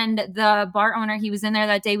 And the bar owner, he was in there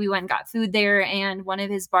that day. We went and got food there. And one of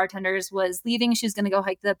his bartenders was leaving. She was going to go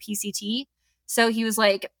hike the PCT. So he was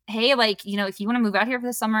like, hey, like, if you want to move out here for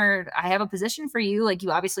the summer, I have a position for you. Like,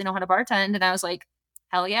 you obviously know how to bartend. And I was like,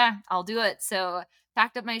 hell yeah, I'll do it. So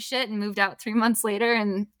packed up my shit and moved out 3 months later.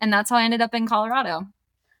 And that's how I ended up in Colorado.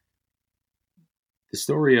 The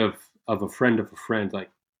story of a friend, like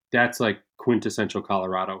that's like quintessential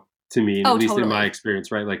Colorado to me, at least totally. In my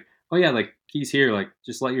experience, right? Like, oh yeah, like he's here, like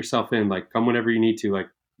just let yourself in, like come whenever you need to, like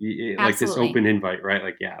like this open invite, right?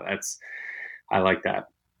 Like, yeah, I like that.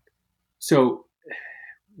 So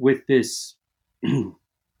with this,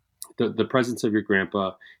 the presence of your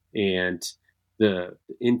grandpa and the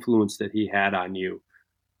influence that he had on you,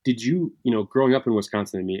 did you, growing up in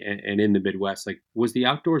Wisconsin and in the Midwest, like was the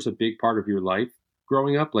outdoors a big part of your life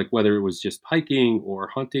growing up? Like whether it was just hiking or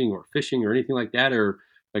hunting or fishing or anything like that, or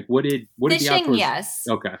like what did fishing, the outdoors? Yes.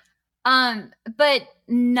 Okay. But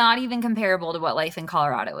not even comparable to what life in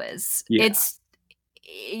Colorado is. Yeah.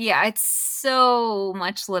 It's so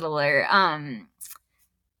much littler.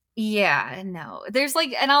 Yeah, no. There's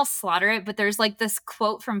like, and I'll slaughter it, but there's like this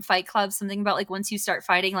quote from Fight Club, something about like once you start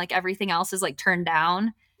fighting, like everything else is like turned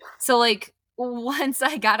down. So like once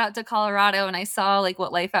I got out to Colorado and I saw like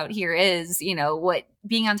what life out here is, what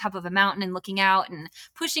being on top of a mountain and looking out and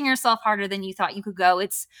pushing yourself harder than you thought you could go.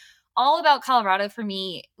 It's all about Colorado for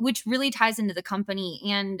me, which really ties into the company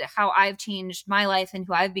and how I've changed my life and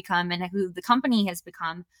who I've become and who the company has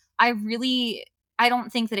become. I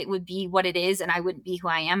don't think that it would be what it is, and I wouldn't be who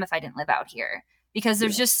I am if I didn't live out here, because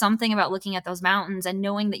there's just something about looking at those mountains and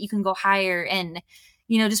knowing that you can go higher and,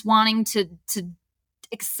 just wanting to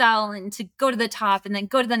excel and to go to the top and then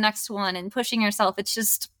go to the next one and pushing yourself. It's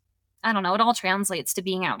just, I don't know, it all translates to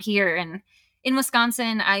being out here. And in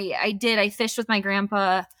Wisconsin, I fished with my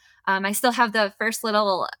grandpa. I still have the first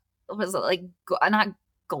little, what was it, like, not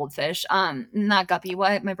goldfish, not guppy.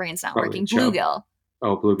 What? My brain's not working. Bluegill.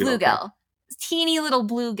 Oh, bluegill. Bluegill. Okay. Teeny little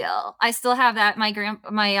bluegill. I still have that.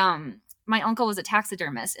 My uncle was a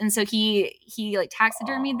taxidermist, and so he like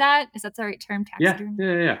taxidermied that. Is that the right term?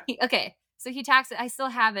 Taxidermy? Yeah. Okay. So he I still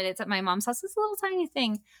have it. It's at my mom's house. This little tiny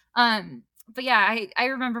thing. But yeah, I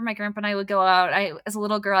remember my grandpa and I would go out. As a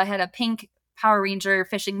little girl, I had a pink Power Ranger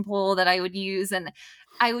fishing pole that I would use, and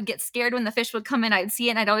I would get scared when the fish would come in. I'd see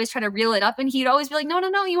it and I'd always try to reel it up, and he'd always be like,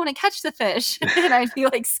 no, you want to catch the fish. And I'd be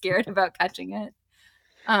like scared about catching it.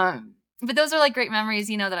 But those are like great memories,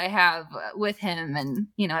 that I have with him and,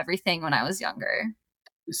 everything when I was younger.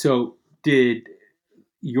 So did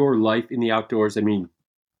your life in the outdoors, I mean,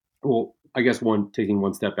 well, I guess taking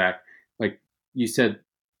one step back, like you said,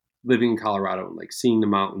 living in Colorado and like seeing the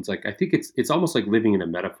mountains, like I think it's almost like living in a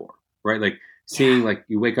metaphor, right? Like seeing, like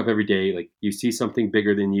you wake up every day, like you see something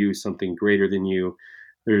bigger than you, something greater than you.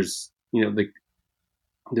 There's, like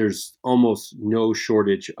there's almost no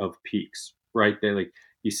shortage of peaks, right? They like,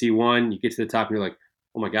 you see one, you get to the top and you're like,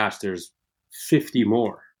 oh my gosh, there's 50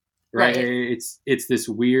 more, right? It's this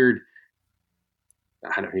weird,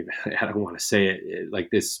 I don't want to say it,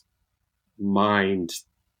 like this mind,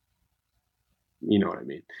 you know what I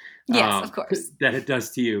mean? Yes, of course. That it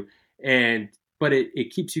does to you. But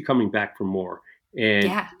it keeps you coming back for more.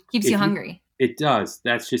 And keeps you hungry. It does.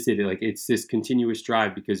 That's just it. Like it's this continuous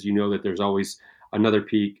drive because you know that there's always another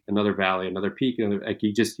peak, another valley, another peak, like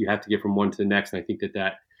you have to get from one to the next. And I think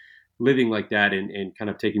that living like that and kind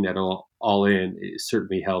of taking that all in, it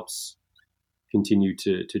certainly helps continue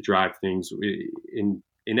to drive things in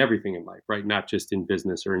everything in life, right? Not just in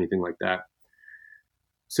business or anything like that.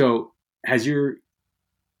 So has your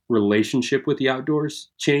relationship with the outdoors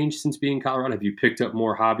changed since being in Colorado? Have you picked up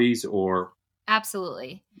more hobbies or?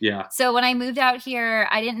 Absolutely. Yeah. So when I moved out here,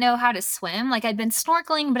 I didn't know how to swim. Like I'd been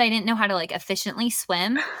snorkeling, but I didn't know how to like efficiently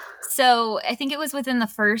swim. So I think it was within the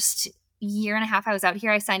first year and a half I was out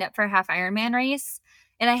here, I signed up for a half Ironman race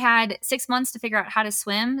and I had 6 months to figure out how to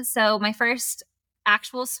swim. So my first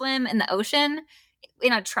actual swim in the ocean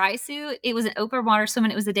in a tri-suit, it was an open water swim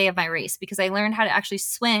and it was the day of my race because I learned how to actually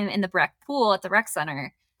swim in the Breck pool at the rec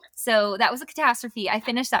center. So that was a catastrophe. I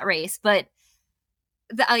finished that race, but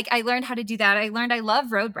I learned how to do that. I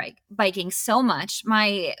love road biking so much.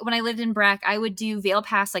 When I lived in Breck, I would do Vail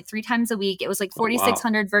Pass like 3 times a week. It was like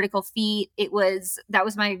 4,600 vertical feet. That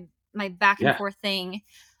was my back and forth thing.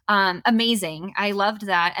 Amazing. I loved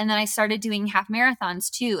that. And then I started doing half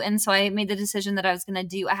marathons too. And so I made the decision that I was going to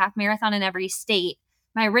do a half marathon in every state.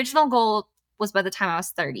 My original goal was by the time I was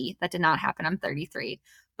 30. That did not happen. I'm 33.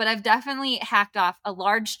 But I've definitely hacked off a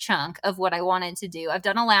large chunk of what I wanted to do. I've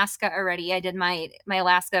done Alaska already. I did my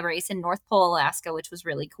Alaska race in North Pole, Alaska, which was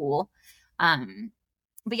really cool.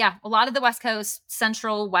 But yeah, a lot of the West Coast,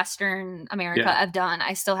 Central, Western America I've done.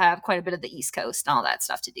 I still have quite a bit of the East Coast and all that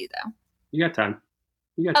stuff to do though. You got time.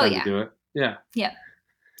 You got time to do it. Yeah. Yeah.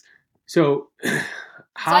 So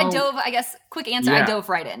I dove, I guess, quick answer, I dove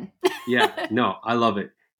right in. Yeah. No, I love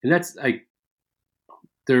it. And that's like,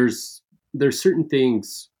 there's certain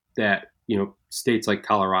things that, states like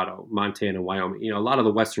Colorado, Montana, Wyoming, a lot of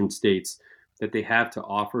the Western states that they have to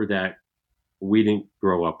offer that we didn't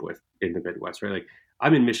grow up with in the Midwest, right? Like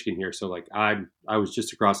I'm in Michigan here. So like I was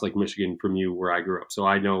just across Lake Michigan from you where I grew up. So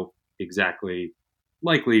I know exactly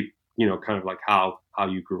likely, kind of like how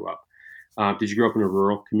you grew up. Did you grow up in a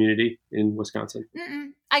rural community in Wisconsin?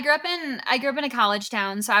 Mm-mm. I grew up in a college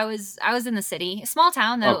town. So I was in the city, a small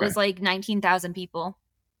town though. Okay. It was like 19,000 people.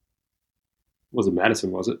 Was it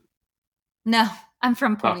Madison? Was it? No, I'm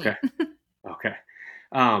from Pony. Okay.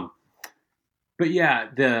 But yeah,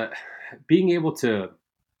 being able to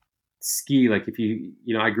ski, like if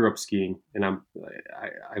I grew up skiing and I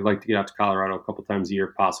like to get out to Colorado a couple times a year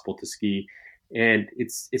if possible to ski. And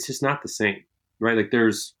it's just not the same, right? Like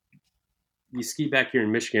you ski back here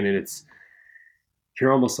in Michigan and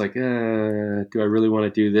you're almost like, do I really want to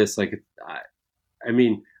do this? Like, I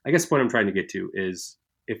mean, I guess what I'm trying to get to is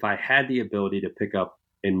if I had the ability to pick up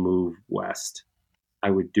and move west,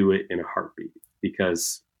 I would do it in a heartbeat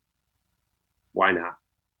because why not?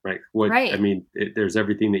 Right. I mean, there's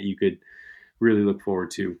everything that you could really look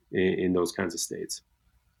forward to in those kinds of states.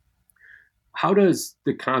 How does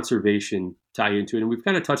the conservation tie into it? And we've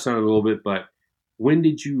kind of touched on it a little bit, but when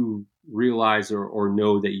did you realize or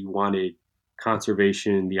know that you wanted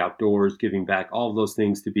conservation, the outdoors, giving back, all of those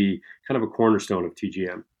things to be kind of a cornerstone of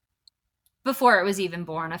TGM? Before it was even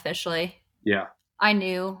born officially. Yeah. I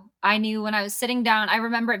knew when I was sitting down. I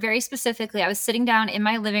remember it very specifically. I was sitting down in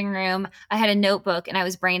my living room. I had a notebook and I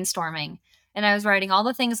was brainstorming and I was writing all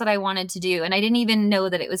the things that I wanted to do. And I didn't even know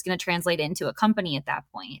that it was going to translate into a company at that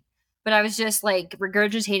point. But I was just like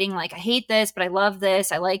regurgitating, like, I hate this, but I love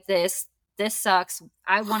this. I like this. This sucks.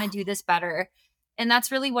 I want to do this better. And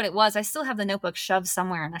that's really what it was. I still have the notebook shoved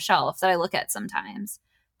somewhere on a shelf that I look at sometimes.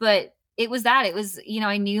 But it was that. It was,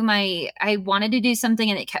 I wanted to do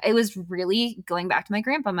something, and it was really going back to my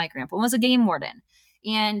grandpa. My grandpa was a game warden.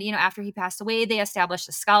 And, after he passed away, they established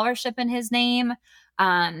a scholarship in his name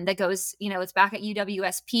that goes, it's back at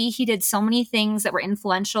UWSP. He did so many things that were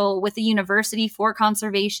influential with the university for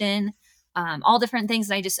conservation, all different things.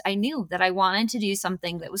 And I knew that I wanted to do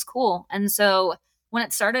something that was cool. And so when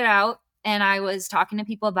it started out, and I was talking to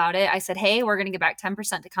people about it, I said, hey, we're going to give back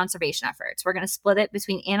 10% to conservation efforts. We're going to split it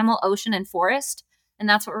between animal, ocean, and forest. And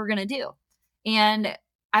that's what we're going to do. And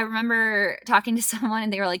I remember talking to someone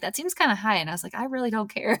and they were like, that seems kind of high. And I was like, I really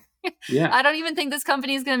don't care. Yeah. I don't even think this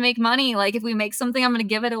company is going to make money. Like, if we make something, I'm going to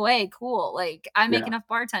give it away. Cool. Like, I make enough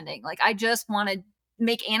bartending. Like, I just want to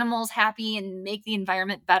make animals happy and make the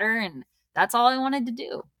environment better. And that's all I wanted to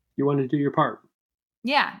do. You want to do your part.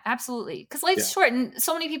 Yeah, absolutely. Because life's short and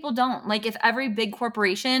so many people don't. Like, if every big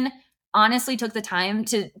corporation honestly took the time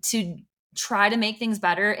to try to make things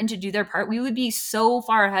better and to do their part, we would be so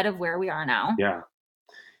far ahead of where we are now. Yeah.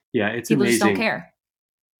 Yeah, it's people amazing. Just don't care.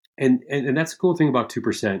 And that's the cool thing about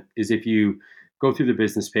 2% is if you go through the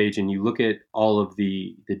business page and you look at all of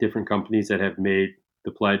the different companies that have made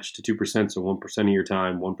the pledge to 2%, so 1% of your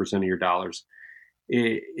time, 1% of your dollars,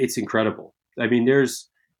 it's incredible. I mean, there's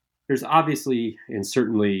obviously and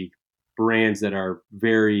certainly brands that are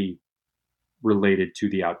very related to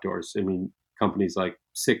the outdoors. I mean, companies like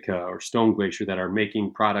Sitka or Stone Glacier that are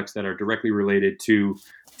making products that are directly related to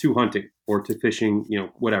hunting or to fishing,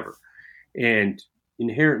 whatever. And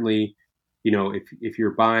inherently, if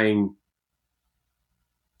you're buying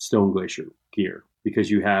Stone Glacier gear because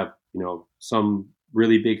you have, some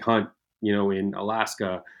really big hunt, in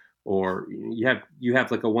Alaska, or you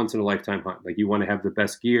have like a once in a lifetime hunt, like you want to have the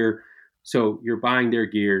best gear. So you're buying their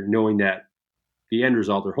gear knowing that the end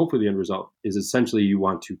result, or hopefully the end result, is essentially you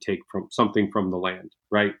want to take from something from the land,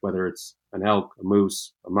 right? Whether it's an elk, a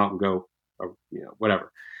moose, a mountain goat, or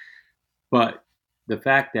whatever. But the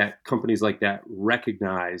fact that companies like that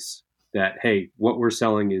recognize that, hey, what we're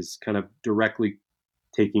selling is kind of directly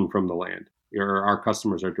taking from the land, or our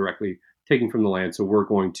customers are directly taking from the land, so we're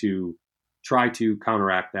going to try to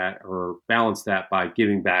counteract that or balance that by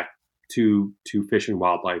giving back to fish and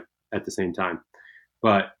wildlife at the same time.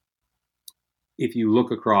 But if you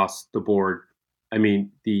look across the board, I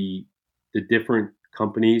mean, the different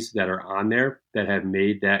companies that are on there that have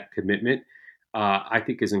made that commitment, I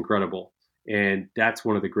think is incredible. And that's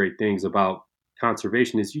one of the great things about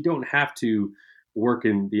conservation is you don't have to work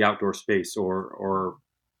in the outdoor space or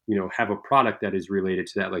have a product that is related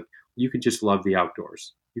to that. Like, you can just love the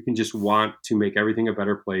outdoors. You can just want to make everything a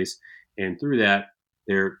better place, and through that,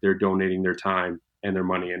 they're donating their time and their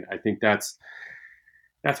money. And I think that's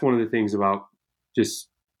one of the things about just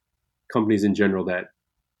companies in general that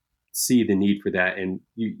see the need for that. And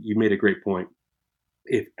you made a great point.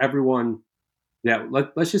 If everyone that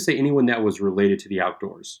let's just say anyone that was related to the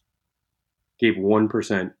outdoors gave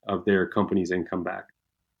 1% of their company's income back,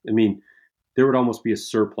 I mean, there would almost be a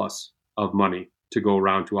surplus of money to go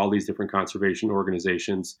around to all these different conservation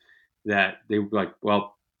organizations that they would be like,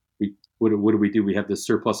 well, what do we do? We have this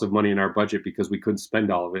surplus of money in our budget because we couldn't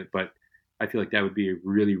spend all of it. But I feel like that would be a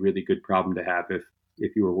really, really good problem to have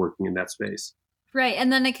if you were working in that space. Right.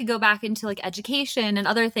 And then it could go back into like education and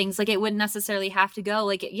other things. Like, it wouldn't necessarily have to go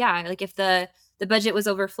like, like if the budget was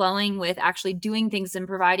overflowing with actually doing things and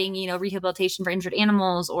providing, rehabilitation for injured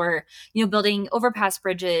animals, or, building overpass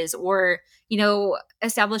bridges, or,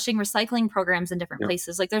 establishing recycling programs in different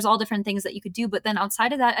places. Like, there's all different things that you could do. But then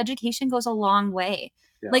outside of that, education goes a long way.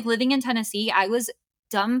 Yeah. Like, living in Tennessee, I was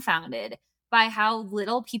dumbfounded by how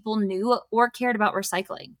little people knew or cared about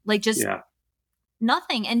recycling. Like, just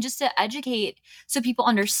nothing. And just to educate so people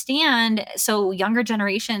understand, so younger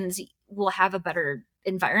generations will have a better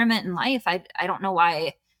environment in life. I don't know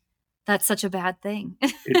why that's such a bad thing.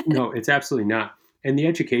 No, it's absolutely not. And the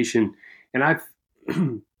education, and I've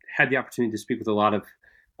had the opportunity to speak with a lot of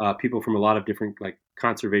people from a lot of different like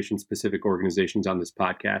conservation specific organizations on this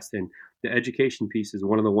podcast. And the education piece is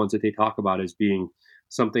one of the ones that they talk about as being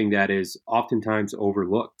something that is oftentimes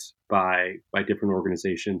overlooked by different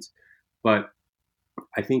organizations. But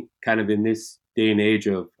I think kind of in this day and age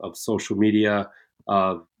of social media,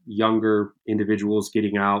 of younger individuals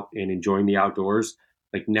getting out and enjoying the outdoors,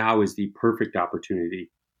 like, now is the perfect opportunity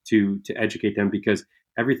to educate them, because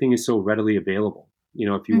everything is so readily available.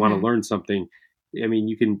 If you want to Mm-hmm. learn something,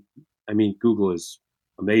 Google is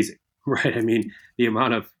amazing, right? The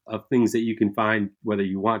amount of things that you can find, whether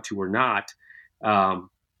you want to or not.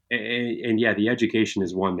 And yeah, the education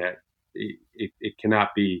is one that it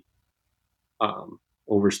cannot be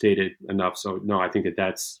overstated enough. So no, I think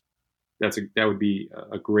that would be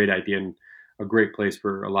a great idea and a great place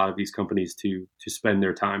for a lot of these companies to spend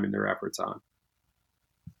their time and their efforts on.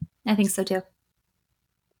 I think so too.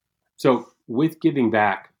 So with giving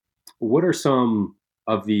back, what are some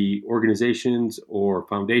of the organizations or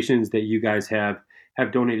foundations that you guys have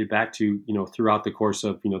donated back to, throughout the course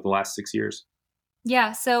of, the last 6 years?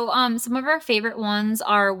 Yeah, so some of our favorite ones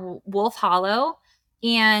are Wolf Hollow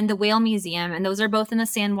and the Whale Museum, and those are both in the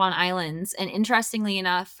San Juan Islands. And interestingly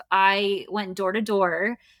enough, I went door to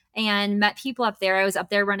door and met people up there. I was up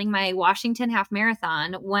there running my Washington half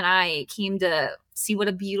marathon when I came to see what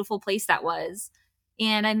a beautiful place that was.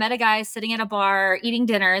 And I met a guy sitting at a bar eating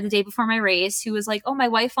dinner the day before my race who was like, "Oh, my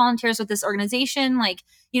wife volunteers with this organization. Like,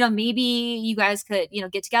 maybe you guys could,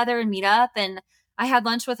 get together and meet up." And I had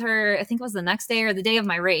lunch with her, I think it was the next day or the day of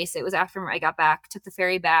my race. It was after I got back, took the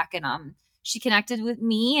ferry back, and she connected with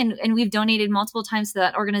me, and we've donated multiple times to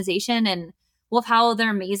that organization. And Wolf Howl, they're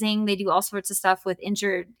amazing. They do all sorts of stuff with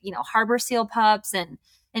injured, harbor seal pups and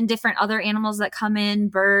different other animals that come in,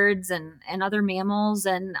 birds and other mammals.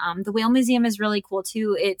 And the Whale Museum is really cool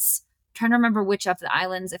too. It's I'm trying to remember which of the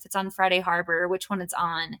islands, if it's on Friday Harbor, which one it's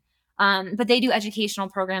on. But they do educational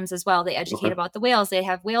programs as well. They educate about the whales. They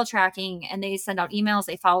have whale tracking, and they send out emails.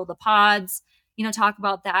 They follow the pods, talk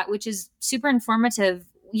about that, which is super informative,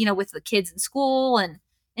 with the kids in school and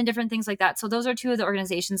different things like that. So those are two of the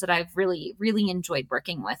organizations that I've really, really enjoyed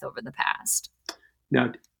working with over the past.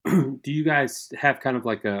 Now, do you guys have kind of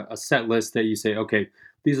like a set list that you say, okay,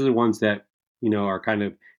 these are the ones that, are kind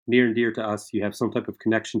of near and dear to us? You have some type of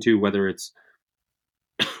connection to, whether it's,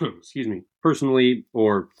 excuse me, personally,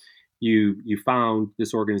 or you found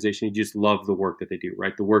this organization, you just love the work that they do,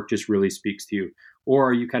 right? The work just really speaks to you. Or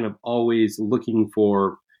are you kind of always looking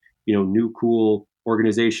for, new cool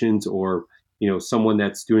organizations, or, someone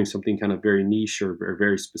that's doing something kind of very niche or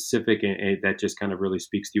very specific, and that just kind of really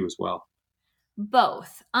speaks to you as well?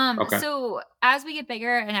 Both. Okay. So as we get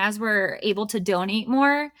bigger and as we're able to donate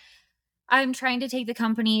more, I'm trying to take the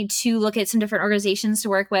company to look at some different organizations to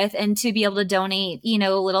work with and to be able to donate,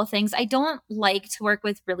 little things. I don't like to work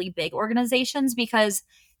with really big organizations because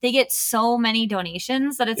they get so many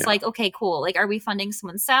donations that it's Yeah. like, okay, cool. Like, are we funding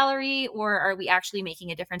someone's salary, or are we actually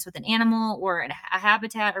making a difference with an animal or a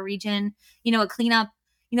habitat, a region, a cleanup?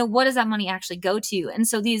 What does that money actually go to? And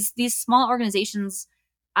so these small organizations,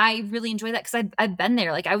 I really enjoy that because I've been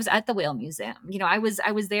there. Like, I was at the Whale Museum. I was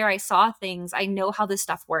there. I saw things. I know how this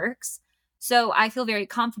stuff works. So I feel very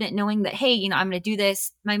confident knowing that, hey, I'm going to do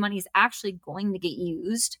this. My money is actually going to get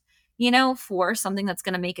used, for something that's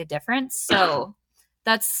going to make a difference. So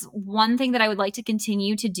that's one thing that I would like to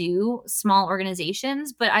continue to do, small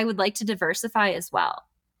organizations, but I would like to diversify as well.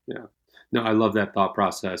 Yeah. No, I love that thought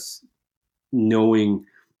process, knowing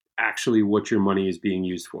actually what your money is being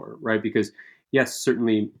used for, right? Because yes,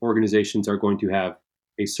 certainly organizations are going to have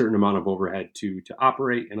a certain amount of overhead to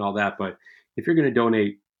operate and all that, but if you're going to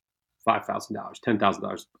donate $5,000,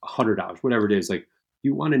 $10,000, $100, whatever it is, like,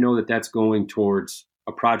 you want to know that that's going towards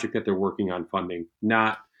a project that they're working on funding,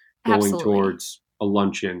 not going Absolutely. towards a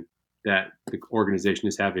luncheon that the organization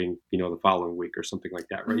is having, the following week or something like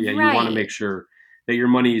that, right? Yeah, you want to make Right. sure that your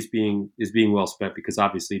money is being well spent, because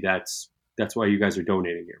obviously that's why you guys are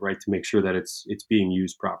donating it, right? To make sure that it's being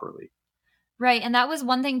used properly. Right. And that was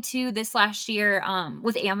one thing too this last year,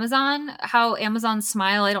 with Amazon, how Amazon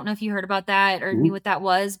Smile, I don't know if you heard about that or knew Hmm. what that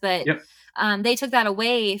was, but Yep. they took that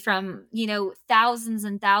away from, thousands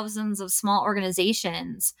and thousands of small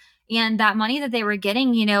organizations. And that money that they were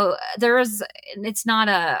getting, there was, it's not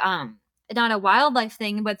a wildlife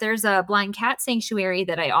thing, but there's a blind cat sanctuary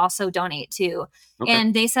that I also donate to. Okay.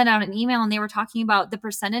 And they sent out an email and they were talking about the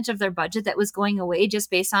percentage of their budget that was going away just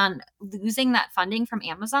based on losing that funding from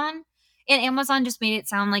Amazon. And Amazon just made it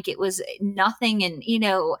sound like it was nothing. And,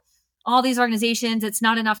 all these organizations, it's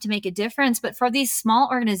not enough to make a difference. But for these small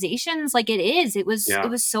organizations, like, it is, it Yeah.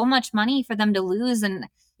 was so much money for them to lose. And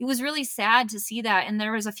it was really sad to see that. And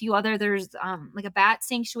there was a few other, there's like a bat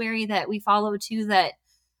sanctuary that we follow too, that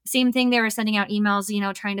same thing. They were sending out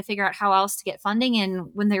emails, trying to figure out how else to get funding and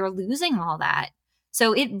when they were losing all that.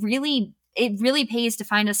 So it really pays to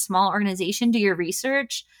find a small organization, do your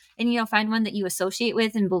research, and find one that you associate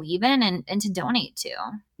with and believe in, and to donate to.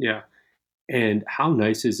 Yeah. And how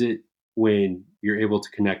nice is it when you're able to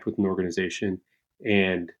connect with an organization,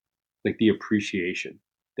 and like the appreciation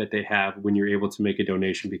that they have when you're able to make a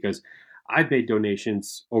donation, because I've made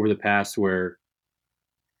donations over the past where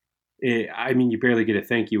you barely get a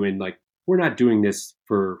thank you, and like, we're not doing this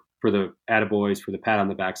for the attaboys, for the pat on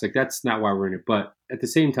the backs. Like, that's not why we're in it. But at the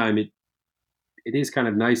same time, it is kind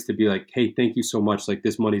of nice to be like, hey, thank you so much. Like,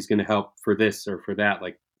 this money's going to help for this or for that.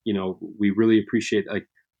 Like, we really appreciate, like,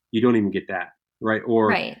 you don't even get that. Right. Or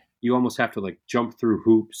Right. you almost have to like jump through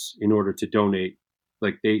hoops in order to donate.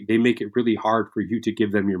 Like, they make it really hard for you to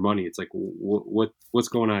give them your money. It's like, what's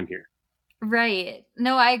going on here? Right.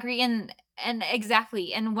 No, I agree. And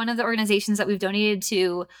exactly. And one of the organizations that we've donated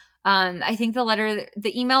to, I think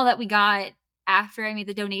the email that we got after I made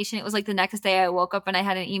the donation, it was like the next day I woke up and I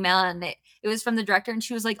had an email, and it was from the director, and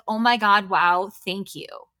she was like, "Oh my God, wow, thank you."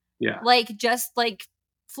 Yeah. Like, just like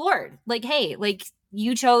floored. Like, hey, like,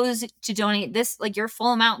 you chose to donate this, like, your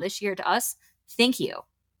full amount this year to us. Thank you.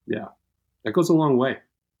 Yeah. That goes a long way.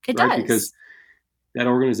 It right? does. Because that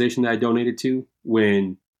organization that I donated to,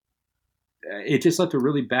 when it just left a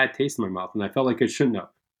really bad taste in my mouth, and I felt like it shouldn't have.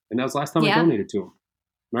 And that was the last time I donated to them.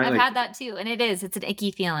 Right? I've like, had that too. And it's an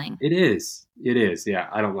icky feeling. It is. Yeah.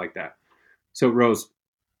 I don't like that. So Rose,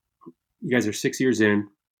 you guys are 6 years in.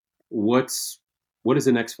 What does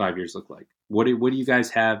the next 5 years look like? What do you guys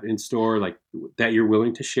have in store, like, that you're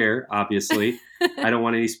willing to share? Obviously, I don't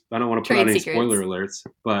want to put out any spoiler alerts,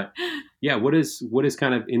 but yeah, what is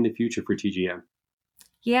kind of in the future for TGM?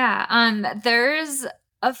 Yeah, there's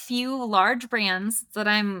a few large brands that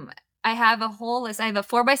I have a whole list. I have a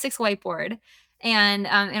 4x6 whiteboard and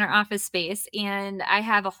in our office space, and I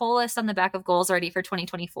have a whole list on the back of goals already for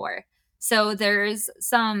 2024. So there's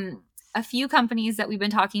a few companies that we've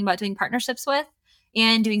been talking about doing partnerships with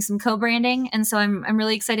and doing some co-branding. And so I'm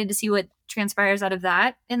really excited to see what transpires out of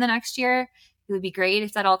that in the next year. It would be great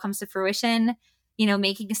if that all comes to fruition.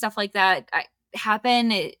 Making stuff like that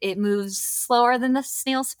happen, it moves slower than the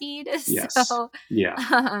snail speed. Yes. So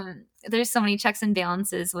yeah. There's so many checks and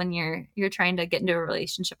balances when you're trying to get into a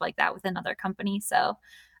relationship like that with another company. So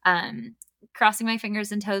crossing my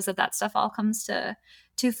fingers and toes that stuff all comes to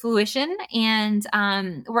fruition. And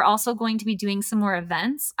we're also going to be doing some more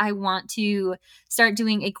events. I want to start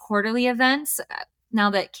doing a quarterly event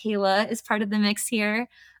now that Kayla is part of the mix here.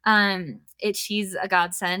 She's a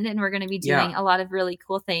godsend, and we're going to be doing a lot of really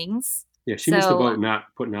cool things. Yeah, she missed the boat not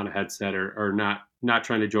putting on a headset or not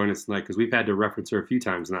trying to join us tonight, because we've had to reference her a few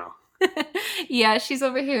times now. Yeah, she's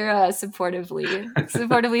over here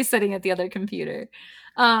supportively sitting at the other computer.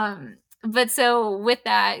 But so with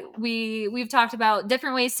that, we've talked about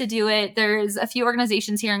different ways to do it. There's a few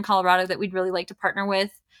organizations here in Colorado that we'd really like to partner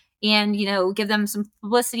with, and give them some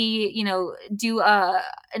publicity. Do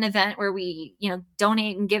an event where we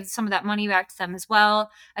donate and give some of that money back to them as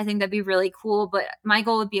well. I think that'd be really cool. But my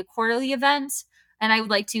goal would be a quarterly event, and I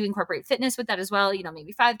would like to incorporate fitness with that as well.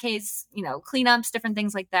 Maybe 5Ks, cleanups, different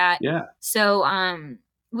things like that. Yeah. So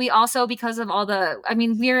we also, because of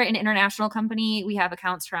we're an international company. We have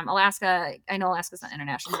accounts from Alaska. I know Alaska's not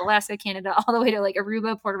international, but Alaska, Canada, all the way to like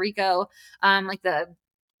Aruba, Puerto Rico, like the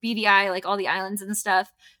BVI, like all the islands and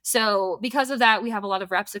stuff. So because of that, we have a lot of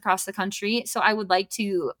reps across the country. So I would like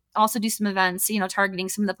to also do some events, targeting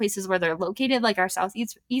some of the places where they're located, like our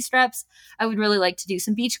Southeast reps. I would really like to do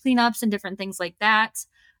some beach cleanups and different things like that,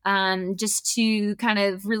 just to kind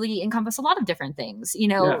of really encompass a lot of different things.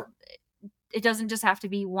 It doesn't just have to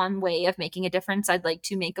be one way of making a difference. I'd like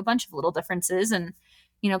to make a bunch of little differences, and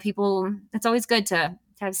people, it's always good to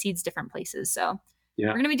have seeds different places. So we're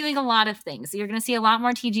going to be doing a lot of things. You're going to see a lot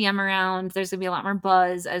more TGM around. There's going to be a lot more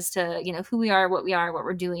buzz as to, who we are, what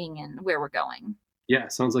we're doing, and where we're going. Yeah,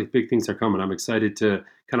 it sounds like big things are coming. I'm excited to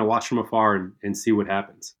kind of watch from afar and see what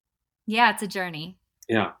happens. Yeah, it's a journey.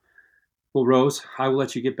 Yeah. Well, Rose, I will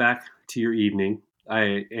let you get back to your evening.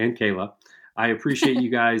 And Kayla, I appreciate you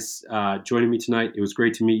guys joining me tonight. It was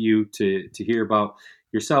great to meet you, to hear about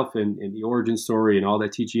yourself and the origin story and all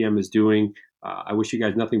that TGM is doing. I wish you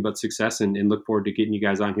guys nothing but success, and look forward to getting you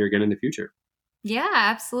guys on here again in the future. Yeah,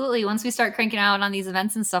 absolutely. Once we start cranking out on these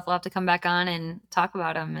events and stuff, we'll have to come back on and talk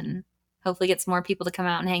about them, and hopefully get some more people to come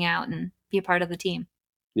out and hang out and be a part of the team.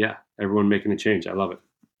 Yeah, everyone making a change. I love it.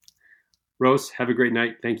 Rose, have a great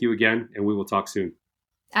night. Thank you again, and we will talk soon.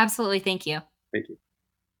 Absolutely. Thank you. Thank you.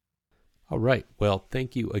 All right. Well,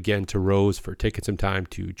 thank you again to Rose for taking some time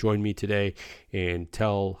to join me today and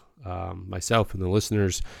tell myself and the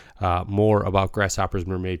listeners more about Grasshopper's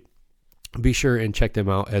Mermaid. Be sure and check them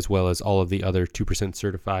out, as well as all of the other 2%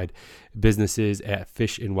 certified businesses at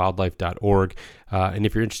fishandwildlife.org. And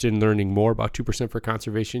if you're interested in learning more about 2% for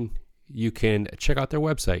conservation, you can check out their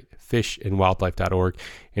website, fishandwildlife.org.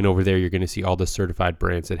 And over there, you're going to see all the certified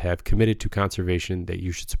brands that have committed to conservation that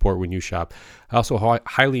you should support when you shop. I also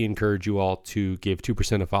highly encourage you all to give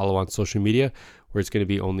 2% a follow on social media, where it's going to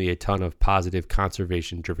be only a ton of positive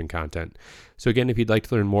conservation-driven content. So again, if you'd like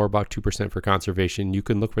to learn more about 2% for conservation, you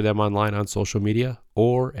can look for them online on social media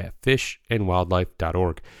or at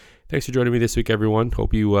fishandwildlife.org. Thanks for joining me this week, everyone.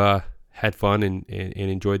 Hope you had fun and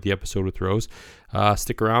enjoyed the episode with Rose.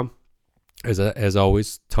 Stick around. As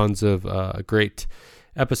always, tons of great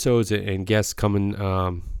episodes and guests coming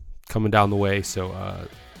down the way. So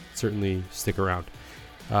certainly stick around.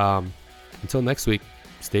 Until next week,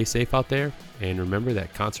 stay safe out there, and remember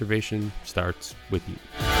that conservation starts with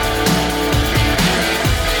you.